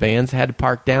news vans. Had to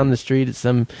park down the street at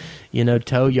some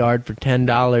tow yard for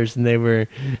 $10, and they were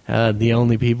the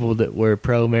only people that were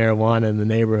pro marijuana in the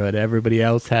neighborhood. Everybody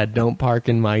else had "Don't park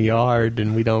in my yard,"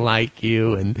 and "We don't like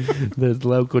you," and the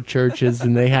local churches,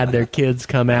 and they had their kids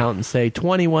come out and say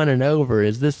 21 and over.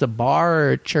 Is this a bar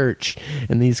or a church?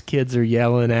 And these kids are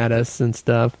yelling at us and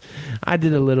stuff. I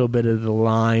did a little bit of the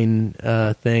line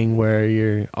thing where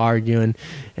you're arguing,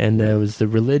 and there was the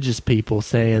religious people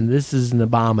saying this is an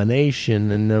abomination,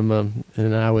 and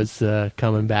I was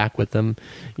coming back with them,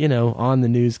 on the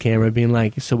news camera, being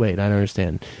like, so wait, I don't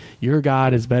understand. Your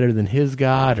God is better than his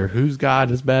God, or whose God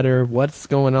is better? What's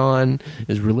going on?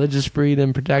 Is religious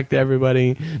freedom protect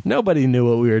everybody? Nobody knew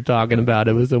what we were talking about.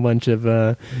 It was a bunch of,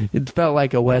 it felt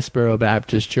like a Westboro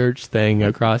Baptist Church thing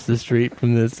across the street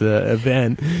from this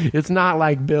event. It's not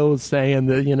like Bill's saying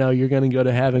that, you're going to go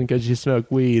to heaven because you smoke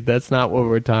weed. That's not what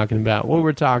we're talking about. What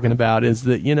we're talking about is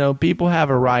that, people have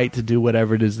a right to do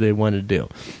whatever it is they want to do.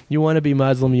 You want to be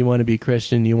Muslim, you want to be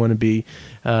Christian, you want to be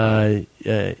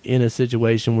in a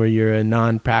situation where you're a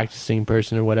non-practicing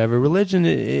person or whatever. Religion,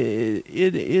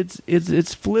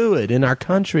 it's fluid. In our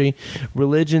country,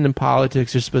 religion and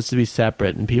politics are supposed to be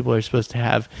separate, and people are supposed to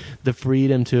have the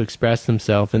freedom to express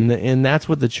themselves, and that's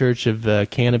what the Church of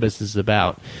Cannabis is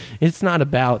about. It's not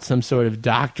about some sort of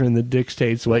doctrine that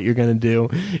dictates what you're going to do.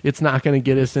 It's not going to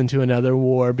get us into another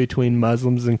war between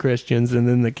Muslims and Christians, and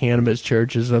then the Cannabis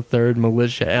Church is a third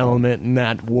militia element in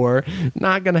that war.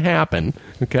 Not going to happen,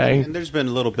 okay? And there's been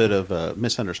a little bit of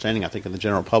misunderstanding, I think, in the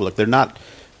general public. They're not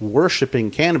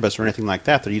worshiping cannabis or anything like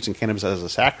that. They're using cannabis as a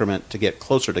sacrament to get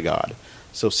closer to God.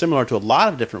 So similar to a lot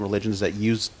of different religions that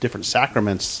use different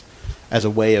sacraments as a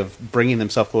way of bringing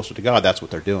themselves closer to God, that's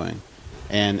what they're doing.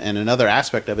 And another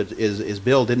aspect of it is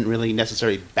Bill didn't really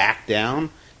necessarily back down.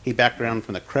 He backed down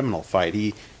from the criminal fight.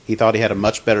 He thought he had a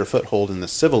much better foothold in the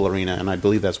civil arena, and I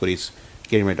believe that's what he's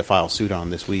getting ready to file suit on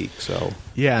this week. So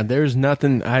yeah, there's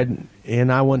nothing.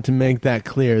 I want to make that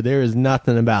clear. There is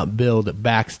nothing about Bill that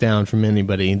backs down from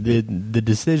anybody. The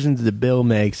decisions that Bill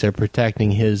makes are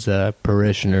protecting his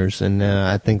parishioners, and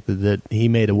I think that he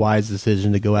made a wise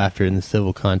decision to go after it in the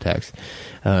civil context.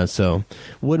 So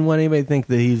wouldn't want anybody to think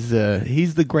that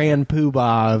he's the grand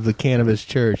poobah of the Cannabis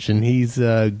Church, and he's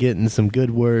getting some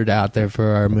good word out there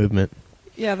for our movement.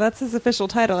 Yeah, that's his official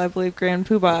title, I believe, Grand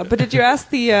Poobah. But did you ask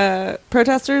the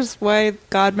protesters why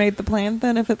God made the plan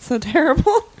then, if it's so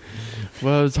terrible?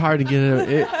 Well, it was hard to get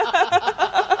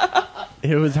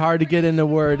it was hard to get in the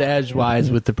word edgewise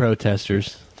with the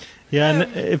protesters. Yeah,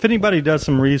 and if anybody does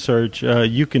some research,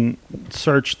 you can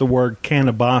search the word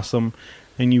cannabism,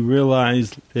 and you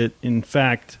realize that, in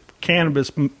fact,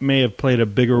 cannabis may have played a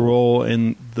bigger role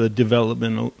in the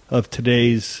development of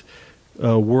today's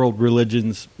world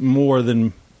religions more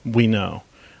than we know.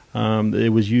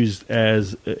 It was used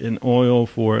as an oil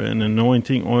for an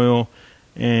anointing oil,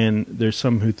 and there's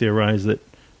some who theorize that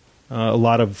a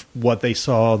lot of what they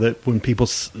saw, that when people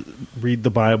read the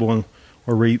Bible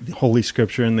or read Holy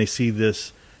Scripture and they see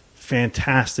this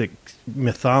fantastic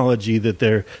mythology, that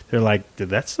they're like, did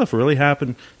that stuff really happen?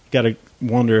 You got to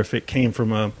wonder if it came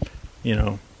from a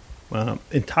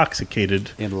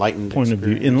intoxicated enlightened point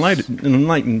experience. of view,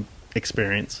 enlightened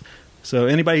experience. So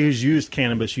anybody who's used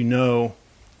cannabis, you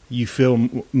feel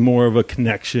more of a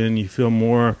connection. You feel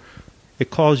more. It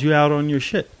calls you out on your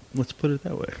shit. Let's put it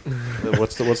that way.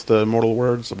 What's the immortal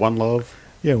words? One love.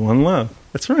 Yeah, one love.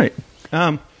 That's right.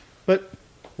 But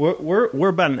we're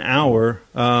about an hour,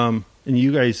 and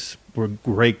you guys were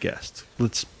great guests.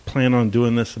 Let's plan on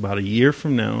doing this about a year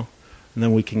from now, and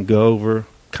then we can go over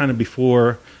kind of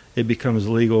before it becomes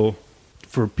legal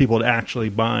for people to actually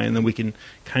buy, and then we can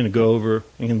kind of go over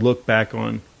and can look back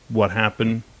on what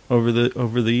happened over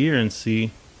the year and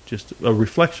see just a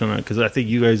reflection on it. Because I think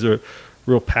you guys are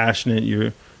real passionate.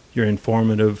 You're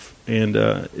informative, and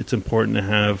it's important to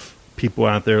have people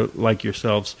out there like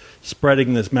yourselves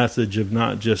spreading this message of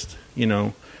not just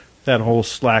that whole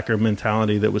slacker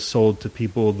mentality that was sold to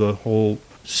people, the whole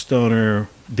stoner,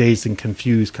 dazed and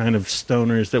confused kind of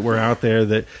stoners that were out there,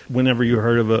 that whenever you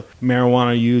heard of a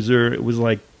marijuana user, it was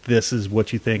like, this is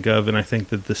what you think of. And I think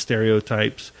that the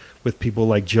stereotypes with people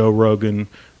like Joe Rogan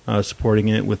supporting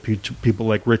it, with people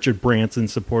like Richard Branson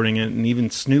supporting it, and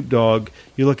even Snoop Dogg.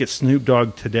 You look at Snoop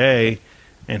Dogg today,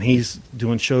 and he's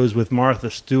doing shows with Martha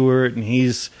Stewart, and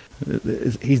he's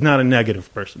not a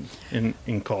negative person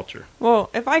in culture. Well,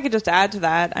 if I could just add to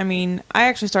that, I mean, I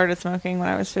actually started smoking when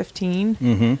I was 15,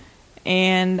 Mm-hmm.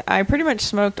 and I pretty much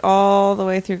smoked all the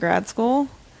way through grad school.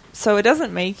 So it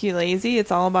doesn't make you lazy.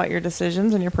 It's all about your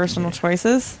decisions and your personal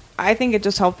choices. I think it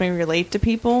just helped me relate to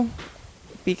people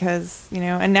because,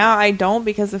 and now I don't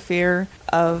because of fear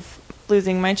of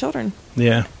losing my children.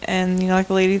 Yeah. And, like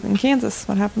the lady in Kansas,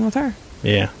 what happened with her?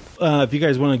 Yeah. If you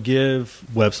guys want to give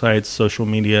websites, social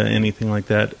media, anything like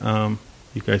that,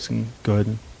 you guys can go ahead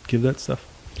and give that stuff.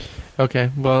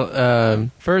 Okay. Well,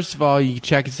 first of all, you can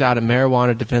check us out at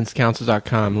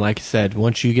marijuanadefensecouncil.com. Like I said,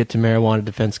 once you get to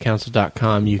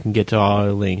marijuanadefensecouncil.com, you can get to all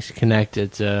our links. Connect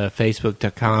at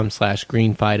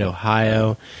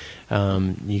facebook.com/greenfightohio.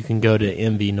 You can go to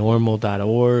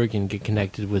mvnormal.org and get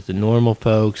connected with the normal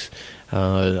folks.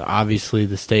 Obviously,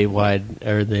 the statewide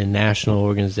or the national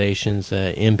organizations,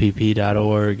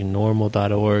 mpp.org and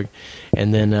normal.org.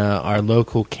 And then our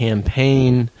local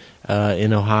campaign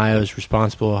in Ohio is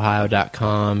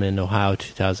responsibleohio.com and Ohio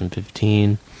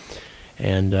 2015.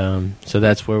 And so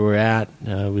that's where we're at.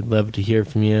 We'd love to hear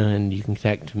from you, and you can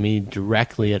connect me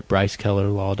directly at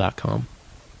brycekellerlaw.com.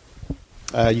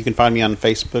 You can find me on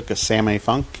Facebook as Sam A.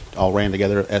 Funk, all ran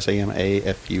together,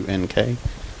 SAMAFUNK.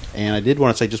 And I did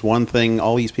want to say just one thing.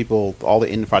 All these people, all the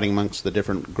infighting amongst the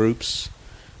different groups,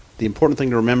 the important thing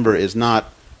to remember is not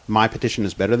my petition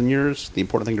is better than yours, the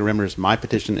important thing to remember is my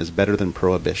petition is better than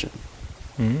prohibition.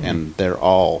 And they're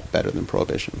all better than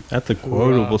prohibition. That's a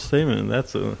quotable statement.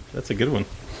 That's a good one.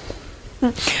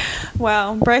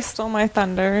 Well, Bryce stole my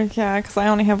thunder. Yeah, because I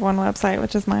only have one website,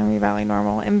 which is Miami Valley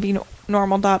Normal,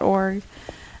 mbnormal.org.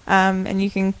 And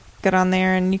you can get on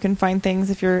there and you can find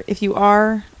things. If you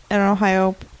are an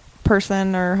Ohio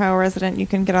person or Ohio resident, you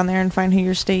can get on there and find who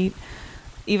your state,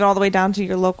 even all the way down to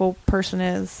your local person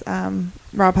is.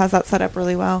 Rob has that set up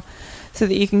really well, so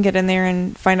that you can get in there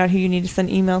and find out who you need to send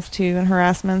emails to and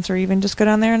harassments, or even just go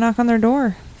down there and knock on their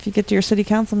door if you get to your city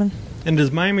councilman. And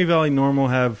does Miami Valley Normal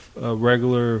have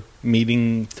regular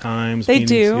meeting times? They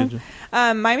do.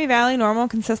 Miami Valley Normal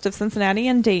consists of Cincinnati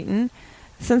and Dayton.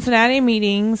 Cincinnati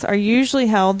meetings are usually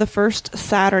held the first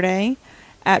Saturday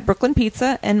at Brooklyn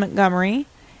Pizza in Montgomery,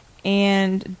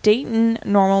 and Dayton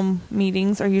Normal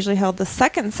meetings are usually held the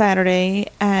second Saturday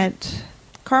at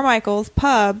Carmichael's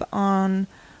Pub on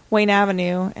Wayne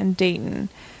Avenue in Dayton.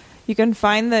 You can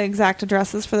find the exact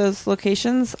addresses for those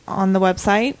locations on the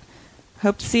website.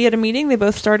 Hope to see you at a meeting. They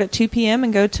both start at 2 p.m.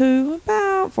 and go to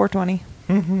about 4:20.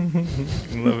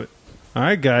 Love it. All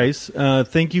right, guys.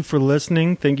 Thank you for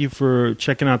listening. Thank you for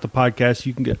checking out the podcast.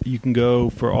 You can go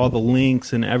for all the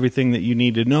links and everything that you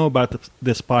need to know about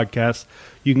this podcast.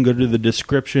 You can go to the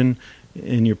description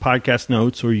in your podcast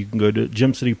notes, or you can go to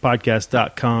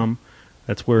gymcitypodcast.com.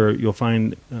 That's where you'll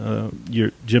find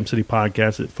your Gym City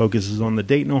podcast. It focuses on the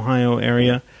Dayton, Ohio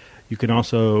area. You can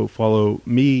also follow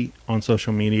me on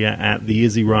social media at The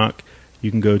Izzy Rock.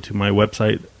 You can go to my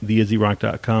website,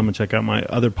 theizzyrock.com, and check out my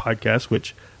other podcasts,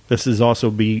 which this is also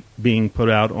being put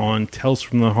out on Tales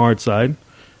from the Hard Side,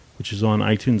 which is on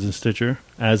iTunes and Stitcher,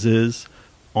 as is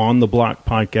On the Block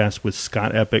podcast with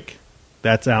Scott Epic.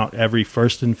 That's out every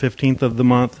 1st and 15th of the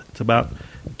month. It's about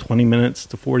 20 minutes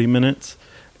to 40 minutes,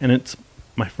 and it's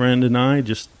my friend and I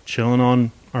just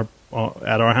chilling at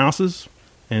our houses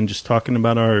and just talking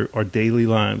about our daily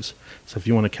lives. So if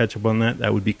you want to catch up on that,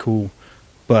 that would be cool.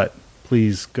 But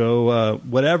please go,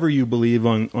 whatever you believe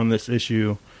on this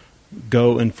issue,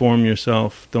 go inform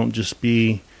yourself. Don't just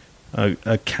be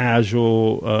a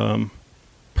casual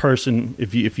person.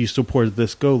 If you support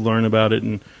this, go learn about it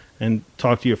and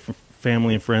talk to your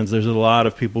family and friends. There's a lot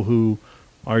of people who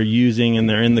are using, and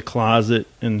they're in the closet,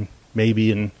 and maybe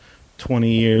in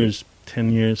 20 years,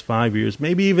 10 years, 5 years,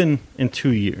 maybe even in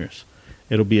 2 years,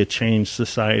 it'll be a changed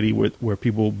society where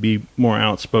people will be more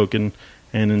outspoken.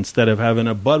 And instead of having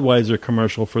a Budweiser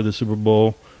commercial for the Super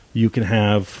Bowl, you can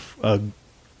have a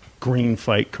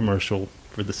Greenfight commercial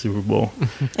for the Super Bowl.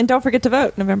 And don't forget to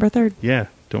vote November 3rd. Yeah,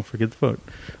 don't forget to vote.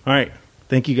 All right.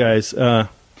 Thank you, guys.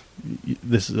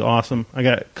 This is awesome. I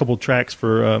got a couple tracks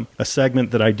for a segment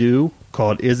that I do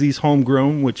called Izzy's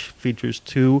Homegrown, which features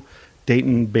two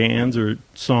Dayton bands, or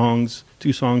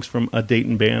two songs from a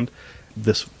Dayton band.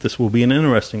 This will be an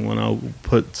interesting one. I'll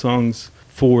put songs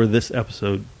for this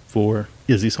episode for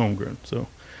Izzy's Homegrown. So,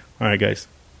 all right, guys,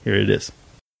 here it is.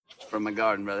 From my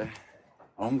garden, brother.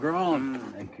 Homegrown.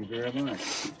 Thank you very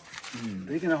much.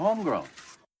 Speaking of homegrown.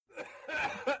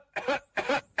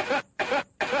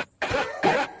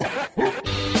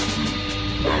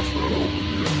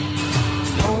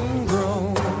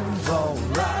 Homegrown's all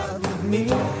right with me.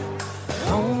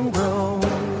 Homegrown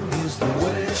is the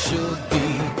way it should be.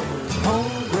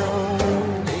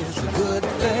 Homegrown is a good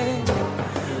thing.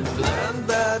 Plant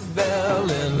that bell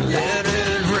and let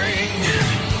it ring.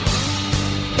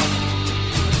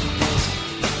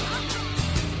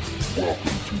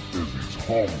 Welcome to Izzy's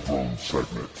Homegrown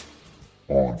segment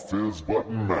on Fizz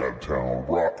Button Madtown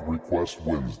Rock Request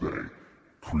Wednesday,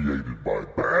 created by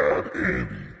Bad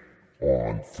Andy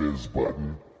on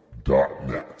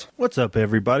fizzbutton.net. What's up,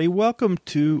 everybody? Welcome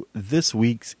to this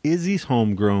week's Izzy's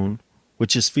Homegrown,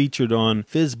 which is featured on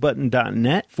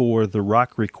fizzbutton.net for the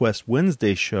Rock Request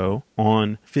Wednesday show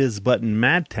on Fizz Button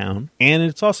Madtown, and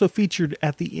it's also featured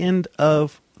at the end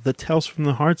of the Tales from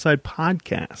the Hardside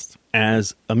podcast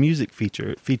as a music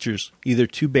feature. It features either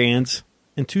two bands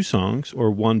and two songs, or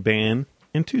one band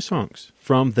and two songs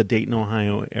from the Dayton,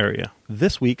 Ohio area.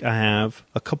 This week I have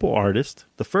a couple artists.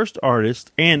 The first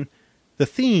artist, and the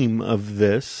theme of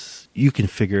this, you can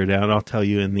figure it out, I'll tell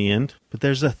you in the end. But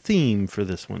there's a theme for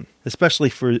this one, especially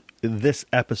for this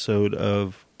episode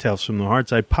of Tales from the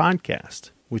Hardside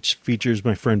podcast, which features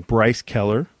my friend Bryce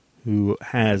Keller, who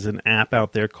has an app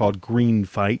out there called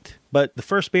Greenfight. But the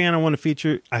first band I want to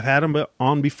feature, I've had them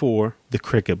on before, the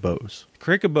Cricket Bows.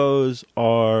 Cricket Bows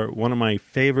are one of my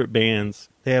favorite bands.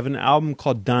 They have an album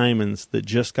called Diamonds that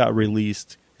just got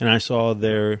released, and I saw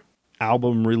their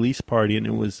album release party, and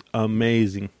it was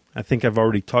amazing. I think I've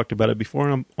already talked about it before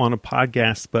on a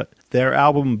podcast, but their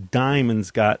album Diamonds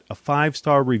got a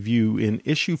 5-star review in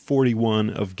issue 41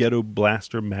 of Ghetto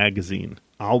Blaster magazine.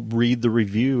 I'll read the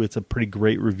review. It's a pretty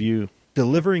great review.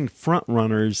 Delivering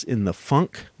frontrunners in the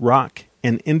funk, rock,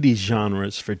 and indie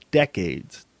genres for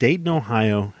decades, Dayton,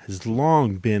 Ohio has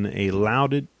long been a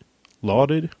lauded,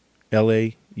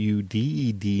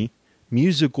 L-A-U-D-E-D,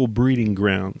 musical breeding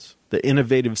grounds. The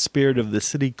innovative spirit of the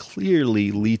city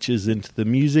clearly leaches into the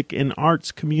music and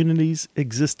arts communities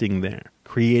existing there,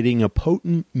 creating a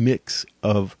potent mix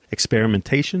of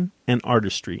experimentation and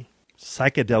artistry.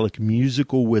 Psychedelic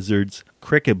musical wizards,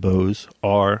 cricket bows,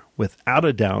 are, without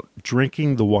a doubt,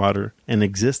 drinking the water and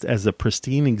exist as a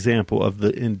pristine example of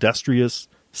the industrious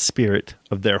spirit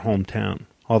of their hometown.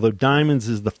 Although Diamonds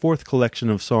is the 4th collection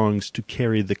of songs to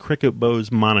carry the Cricket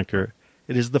Bows moniker,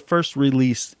 it is the first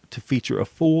release to feature a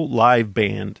full live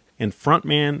band, and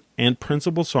frontman and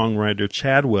principal songwriter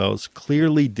Chad Wells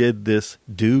clearly did this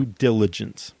due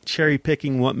diligence,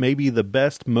 cherry-picking what may be the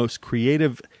best, most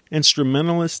creative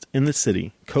instrumentalist in the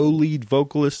city. Co-lead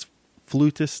vocalist,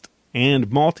 flutist,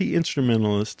 and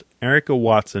multi-instrumentalist Erica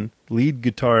Watson, lead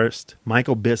guitarist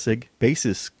Michael Bissig,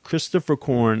 bassist Christopher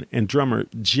Korn, and drummer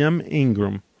Jim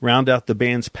Ingram round out the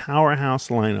band's powerhouse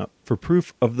lineup. For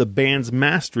proof of the band's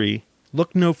mastery,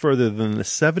 look no further than the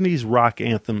 70s rock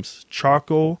anthems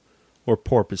Charcoal or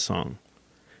Porpoise Song.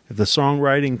 If the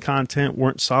songwriting content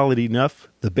weren't solid enough,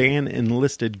 the band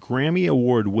enlisted Grammy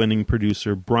Award-winning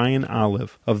producer Brian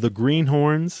Olive of the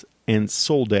Greenhorns and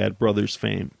Soledad Brothers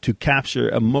fame to capture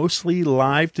a mostly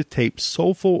live-to-tape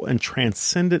soulful and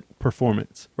transcendent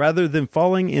performance. Rather than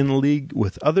falling in league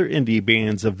with other indie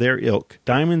bands of their ilk,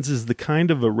 Diamonds is the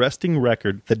kind of arresting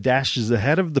record that dashes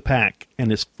ahead of the pack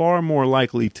and is far more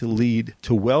likely to lead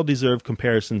to well-deserved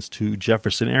comparisons to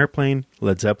Jefferson Airplane,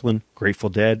 Led Zeppelin, Grateful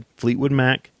Dead, Fleetwood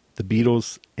Mac, the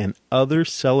Beatles, and other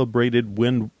celebrated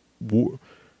wind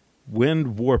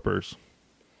warpers.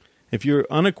 If you're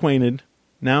unacquainted,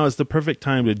 now is the perfect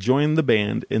time to join the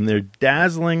band in their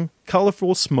dazzling,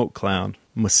 colorful smoke cloud,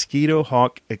 Mosquito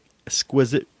Hawk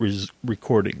Exquisite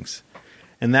Recordings.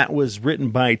 And that was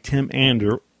written by Tim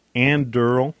Anderl,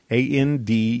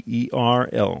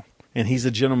 A-N-D-E-R-L. And he's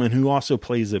a gentleman who also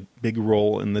plays a big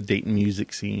role in the Dayton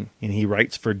music scene. And he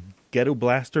writes for Ghetto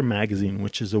Blaster magazine,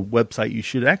 which is a website you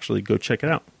should actually go check it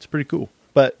out. It's pretty cool.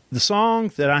 But the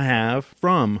song that I have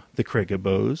from the Cricket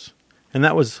Bows, and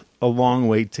that was a long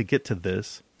way to get to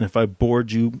this. And if I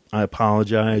bored you, I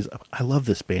apologize. I love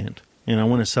this band, and I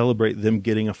want to celebrate them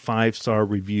getting a 5-star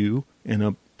review in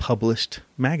a published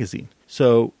magazine.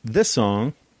 So this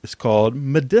song is called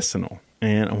Medicinal,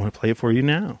 and I want to play it for you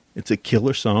now. It's a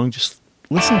killer song. Just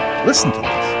listen to this.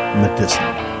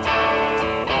 Medicinal.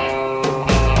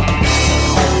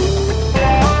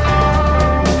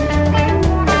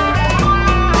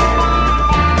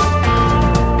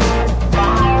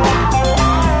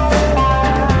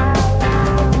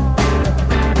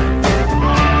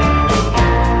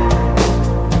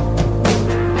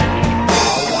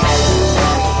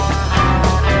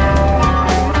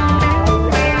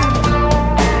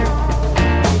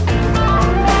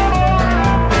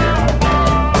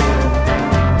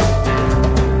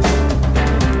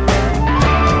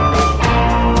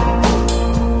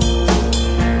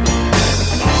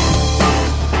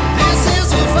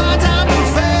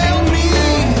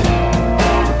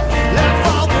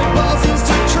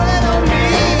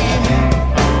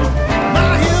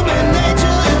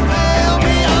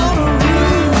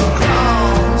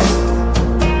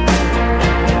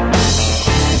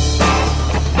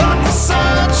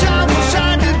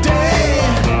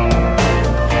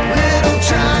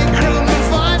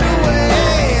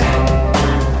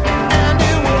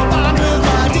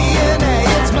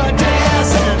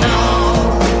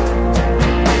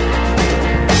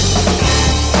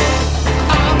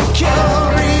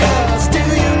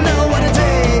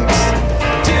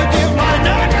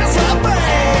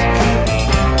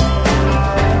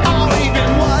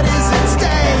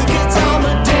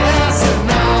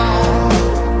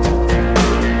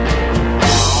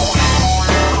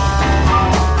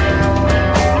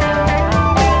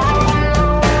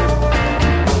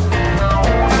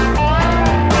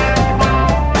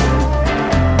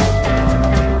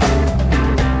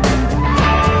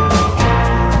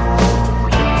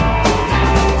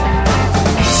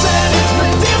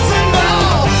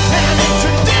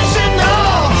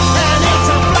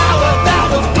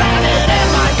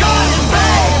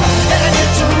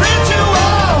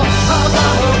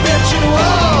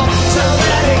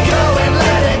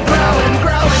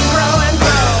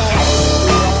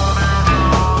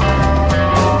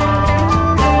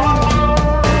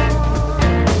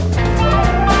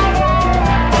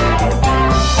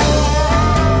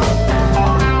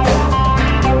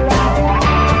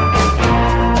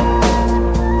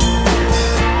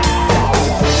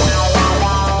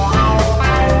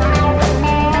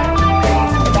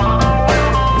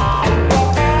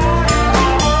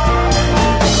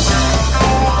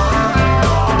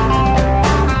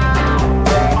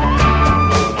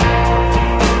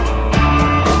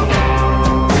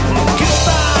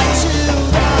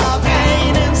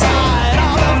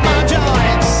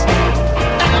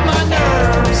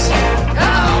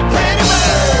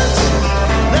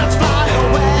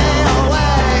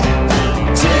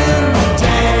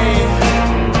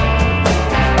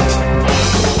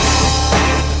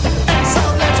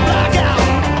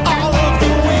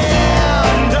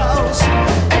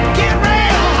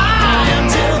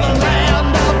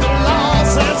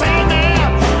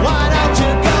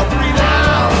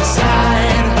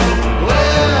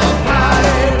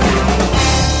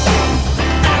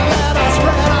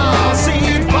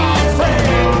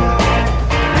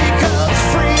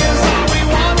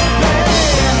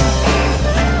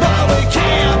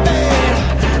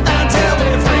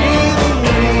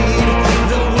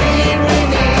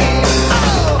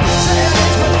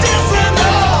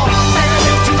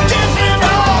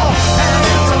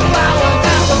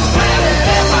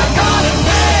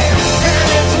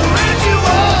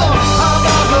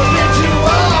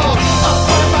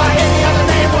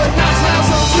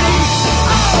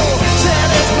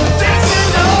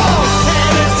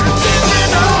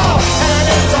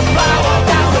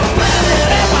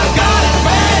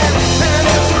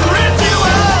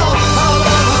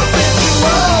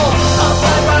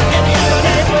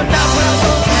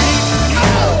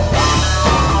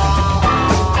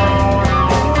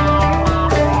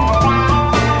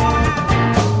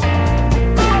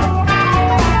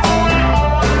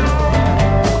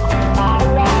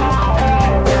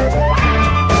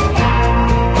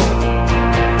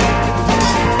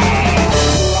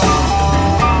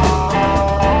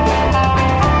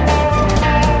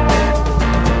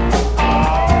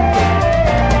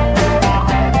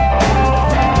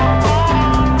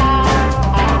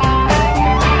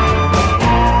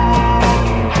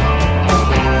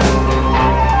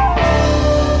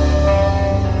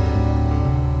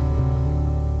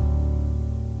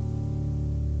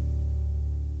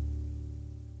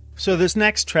 So this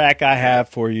next track I have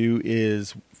for you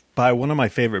is by one of my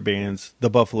favorite bands, the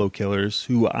Buffalo Killers,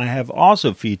 who I have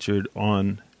also featured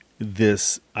on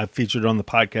this. I've featured on the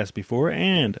podcast before,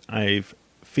 and I've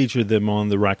featured them on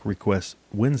the Rock Request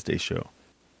Wednesday show.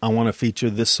 I want to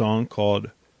feature this song called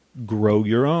Grow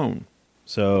Your Own.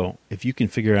 So if you can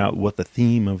figure out what the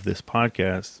theme of this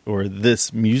podcast or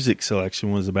this music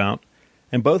selection was about,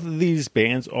 and both of these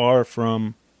bands are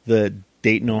from the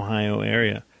Dayton, Ohio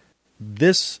area.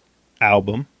 This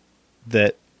album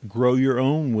that Grow Your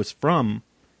Own was from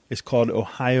is called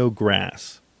Ohio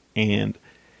Grass, and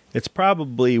it's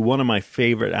probably one of my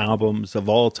favorite albums of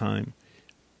all time,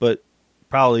 but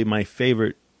probably my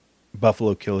favorite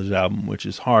Buffalo Killers album, which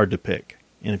is hard to pick.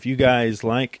 And if you guys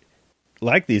like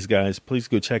these guys, please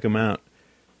go check them out.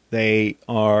 They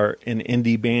are an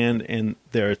indie band and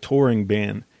they're a touring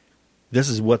band. This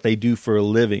is what they do for a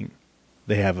living.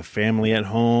 They have a family at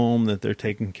home that they're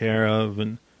taking care of,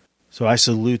 and so I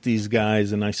salute these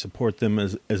guys and I support them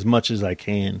as much as I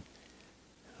can.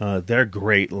 They're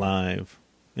great live,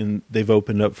 and they've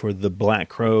opened up for the Black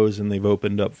Crowes, and they've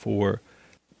opened up for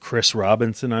Chris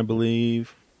Robinson, I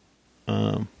believe.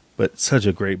 But such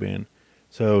a great band.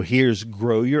 So here's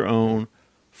Grow Your Own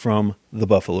from the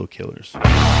Buffalo Killers. Grow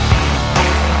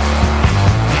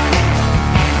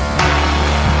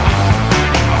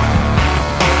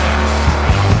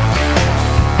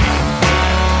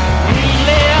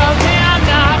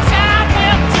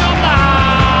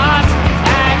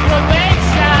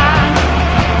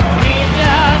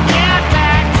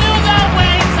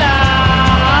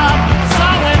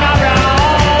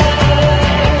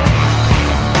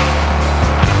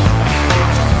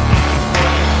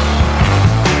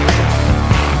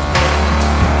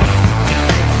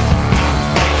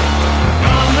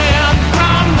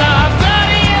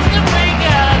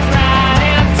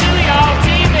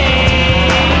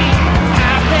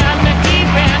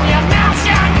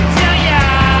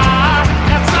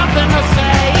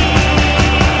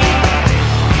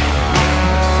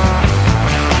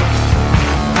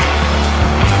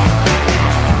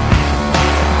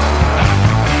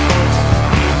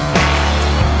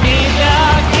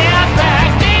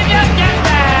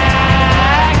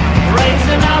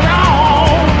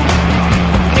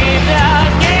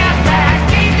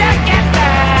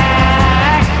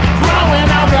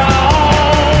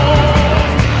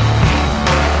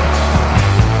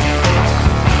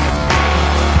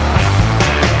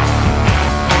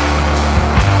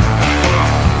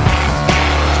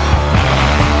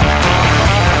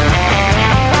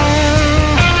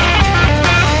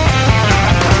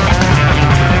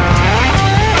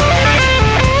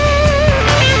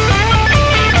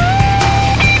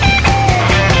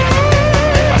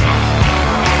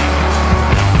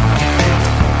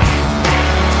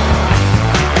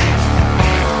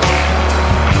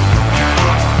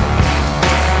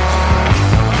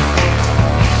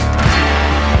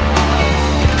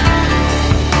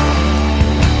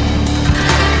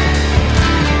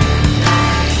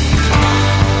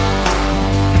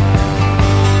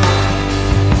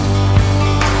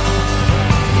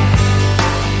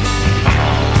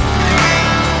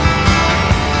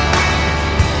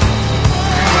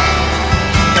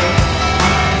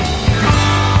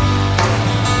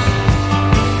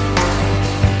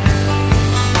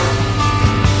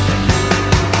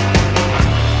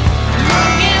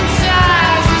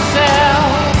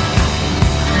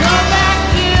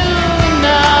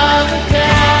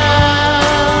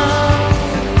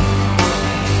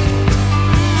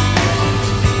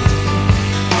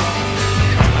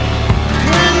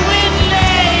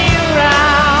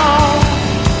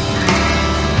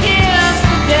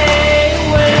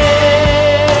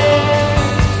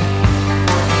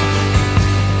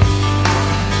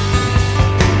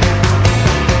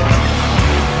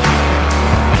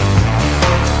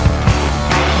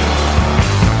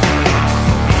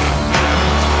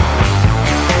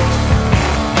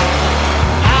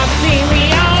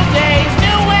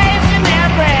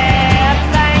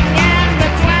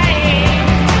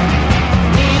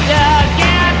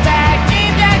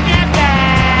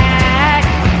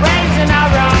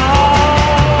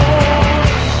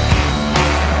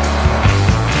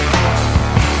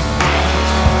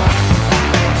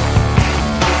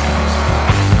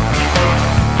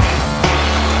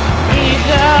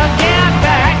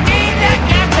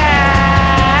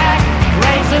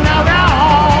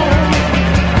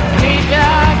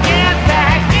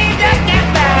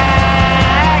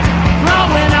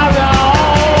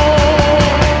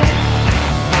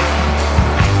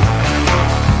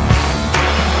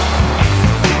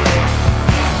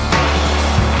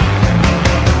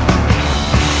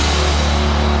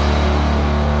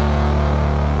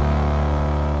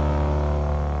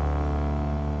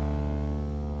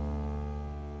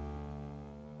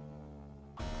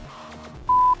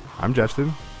I'm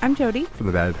Justin. I'm Jody. From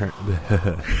the Bad Parent.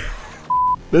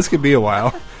 This could be a while.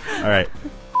 All right.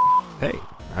 Hey,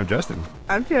 I'm Justin.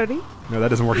 I'm Jody. No, that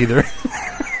doesn't work either.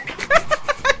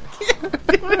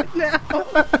 Do it now.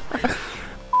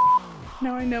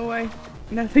 Now I know why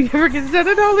nothing ever gets done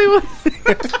in Hollywood.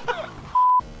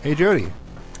 Hey, Jody.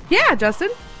 Yeah, Justin.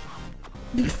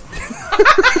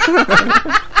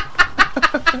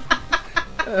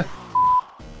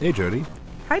 Hey, Jody.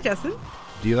 Hi, Justin.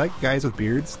 Do you like guys with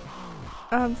beards?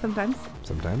 Sometimes.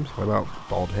 Sometimes. What about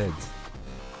bald heads?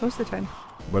 Most of the time.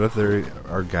 What if there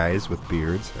are guys with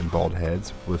beards and bald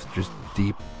heads with just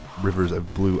deep rivers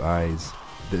of blue eyes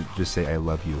that just say, I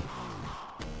love you?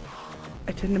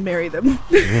 I tend to marry them.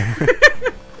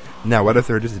 Now, what if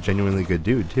they're just a genuinely good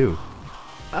dude, too?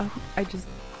 I just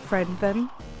friend them.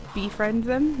 Befriend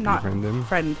them? Not Befriend them?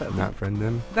 friend them. Not friend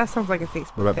them? That sounds like a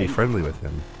Facebook What about thing. be friendly with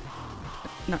them?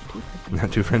 Not too friendly.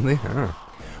 Not too friendly? Oh.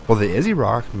 Well, the Izzy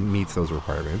Rock meets those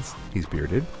requirements. He's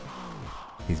bearded.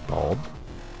 He's bald.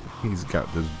 He's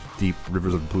got those deep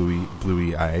rivers of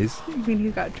bluey eyes. You mean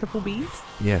he's got triple B's?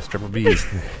 Yes, triple B's.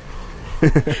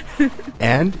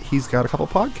 And he's got a couple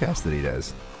podcasts that he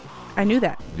does. I knew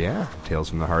that. Yeah, Tales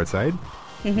from the Hard Side.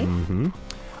 Mm-hmm.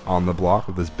 On the Block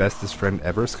with his bestest friend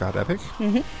ever, Scott Epic.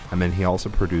 Mhm. And then he also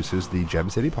produces the Gem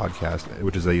City podcast,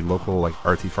 which is a local, like,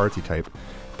 artsy-fartsy type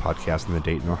podcast in the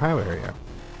Dayton, Ohio area.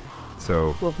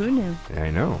 So, Well, who knew? I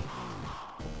know.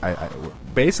 I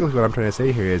basically what I'm trying to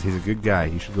say here is he's a good guy.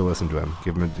 You should go listen to him.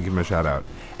 Give him a shout out.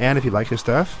 And if you like his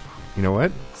stuff, you know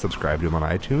what? Subscribe to him on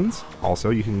iTunes. Also,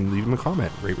 you can leave him a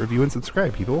comment, rate, review, and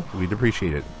subscribe. People, we'd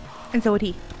appreciate it. And so would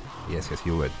he. Yes,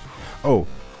 he would. Oh,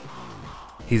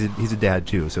 he's a dad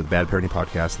too. So the Bad Parenting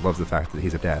Podcast loves the fact that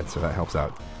he's a dad, so that helps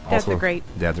out. Dads are great.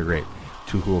 Dads are great.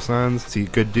 2 cool sons. See,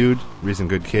 good dude, raising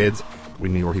good kids. We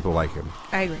need more people like him.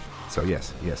 I agree. So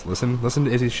yes, listen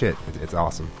to Izzy's shit. It's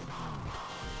awesome.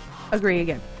 Agree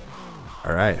again.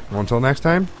 All right. Well, until next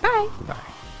time. Bye. Bye.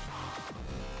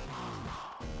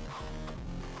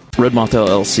 Red Moth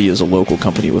LLC is a local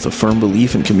company with a firm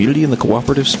belief in community and the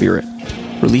cooperative spirit,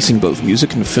 releasing both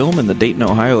music and film in the Dayton,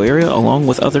 Ohio area, along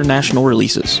with other national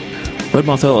releases. Red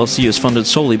Moth LLC is funded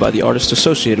solely by the artists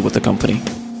associated with the company,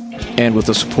 and with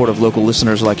the support of local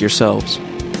listeners like yourselves.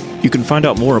 You can find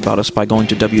out more about us by going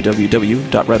to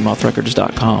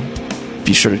www.redmothrecords.com.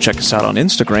 Be sure to check us out on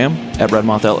Instagram at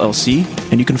RedMothLLC,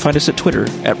 and you can find us at Twitter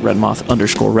at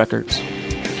RedMoth_records.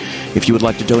 If you would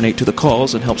like to donate to the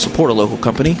cause and help support a local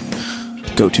company,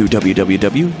 go to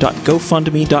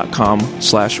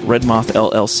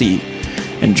www.gofundme.com/RedMothLLC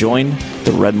and join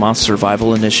the Red Moth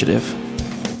Survival Initiative.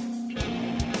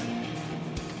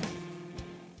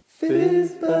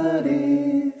 Fizz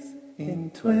Buddies in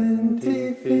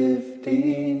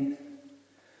 2015.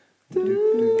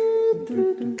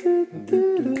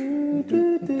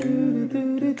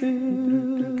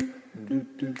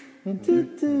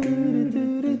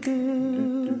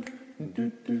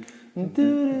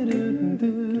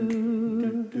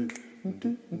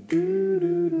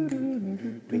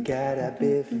 We got a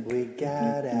Biff, we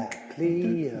got a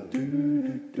Cleo,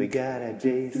 we got a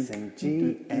Jason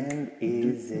G and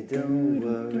Izzy, don't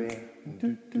worry.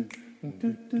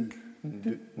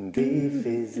 Be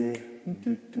fizzy,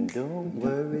 don't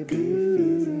worry, be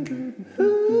fizzy.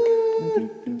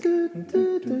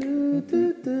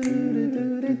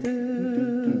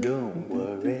 Don't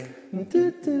worry,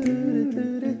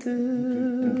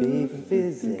 be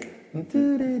fizzy.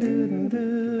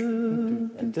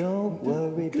 Don't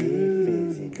worry, be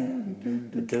fizzy now.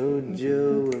 The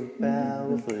dojo of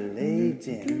powerful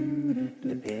agent,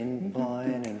 the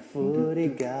pinpoint and footy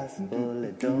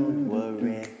gospel. Don't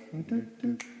worry,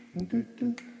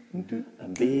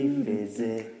 be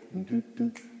fizzy.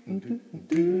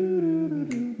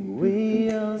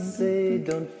 We all say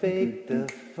don't fake the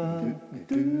funk.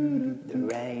 The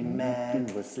Rain Man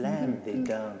will slam the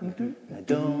dunk. Now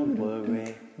don't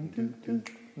worry,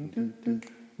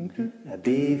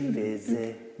 be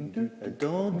fizzy.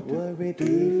 Don't worry,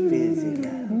 be fizzy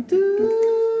now.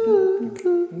 Don't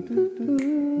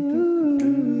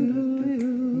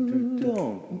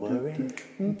worry,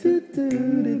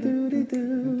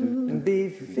 be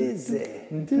fizzy.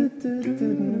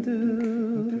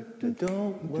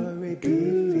 Don't worry, be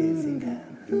fizzy now.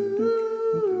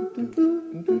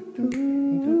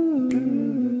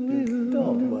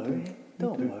 Don't worry,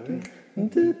 don't worry.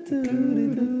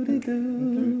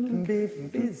 Be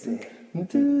fizzy.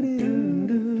 Don't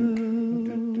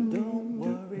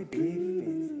worry, be fizzy.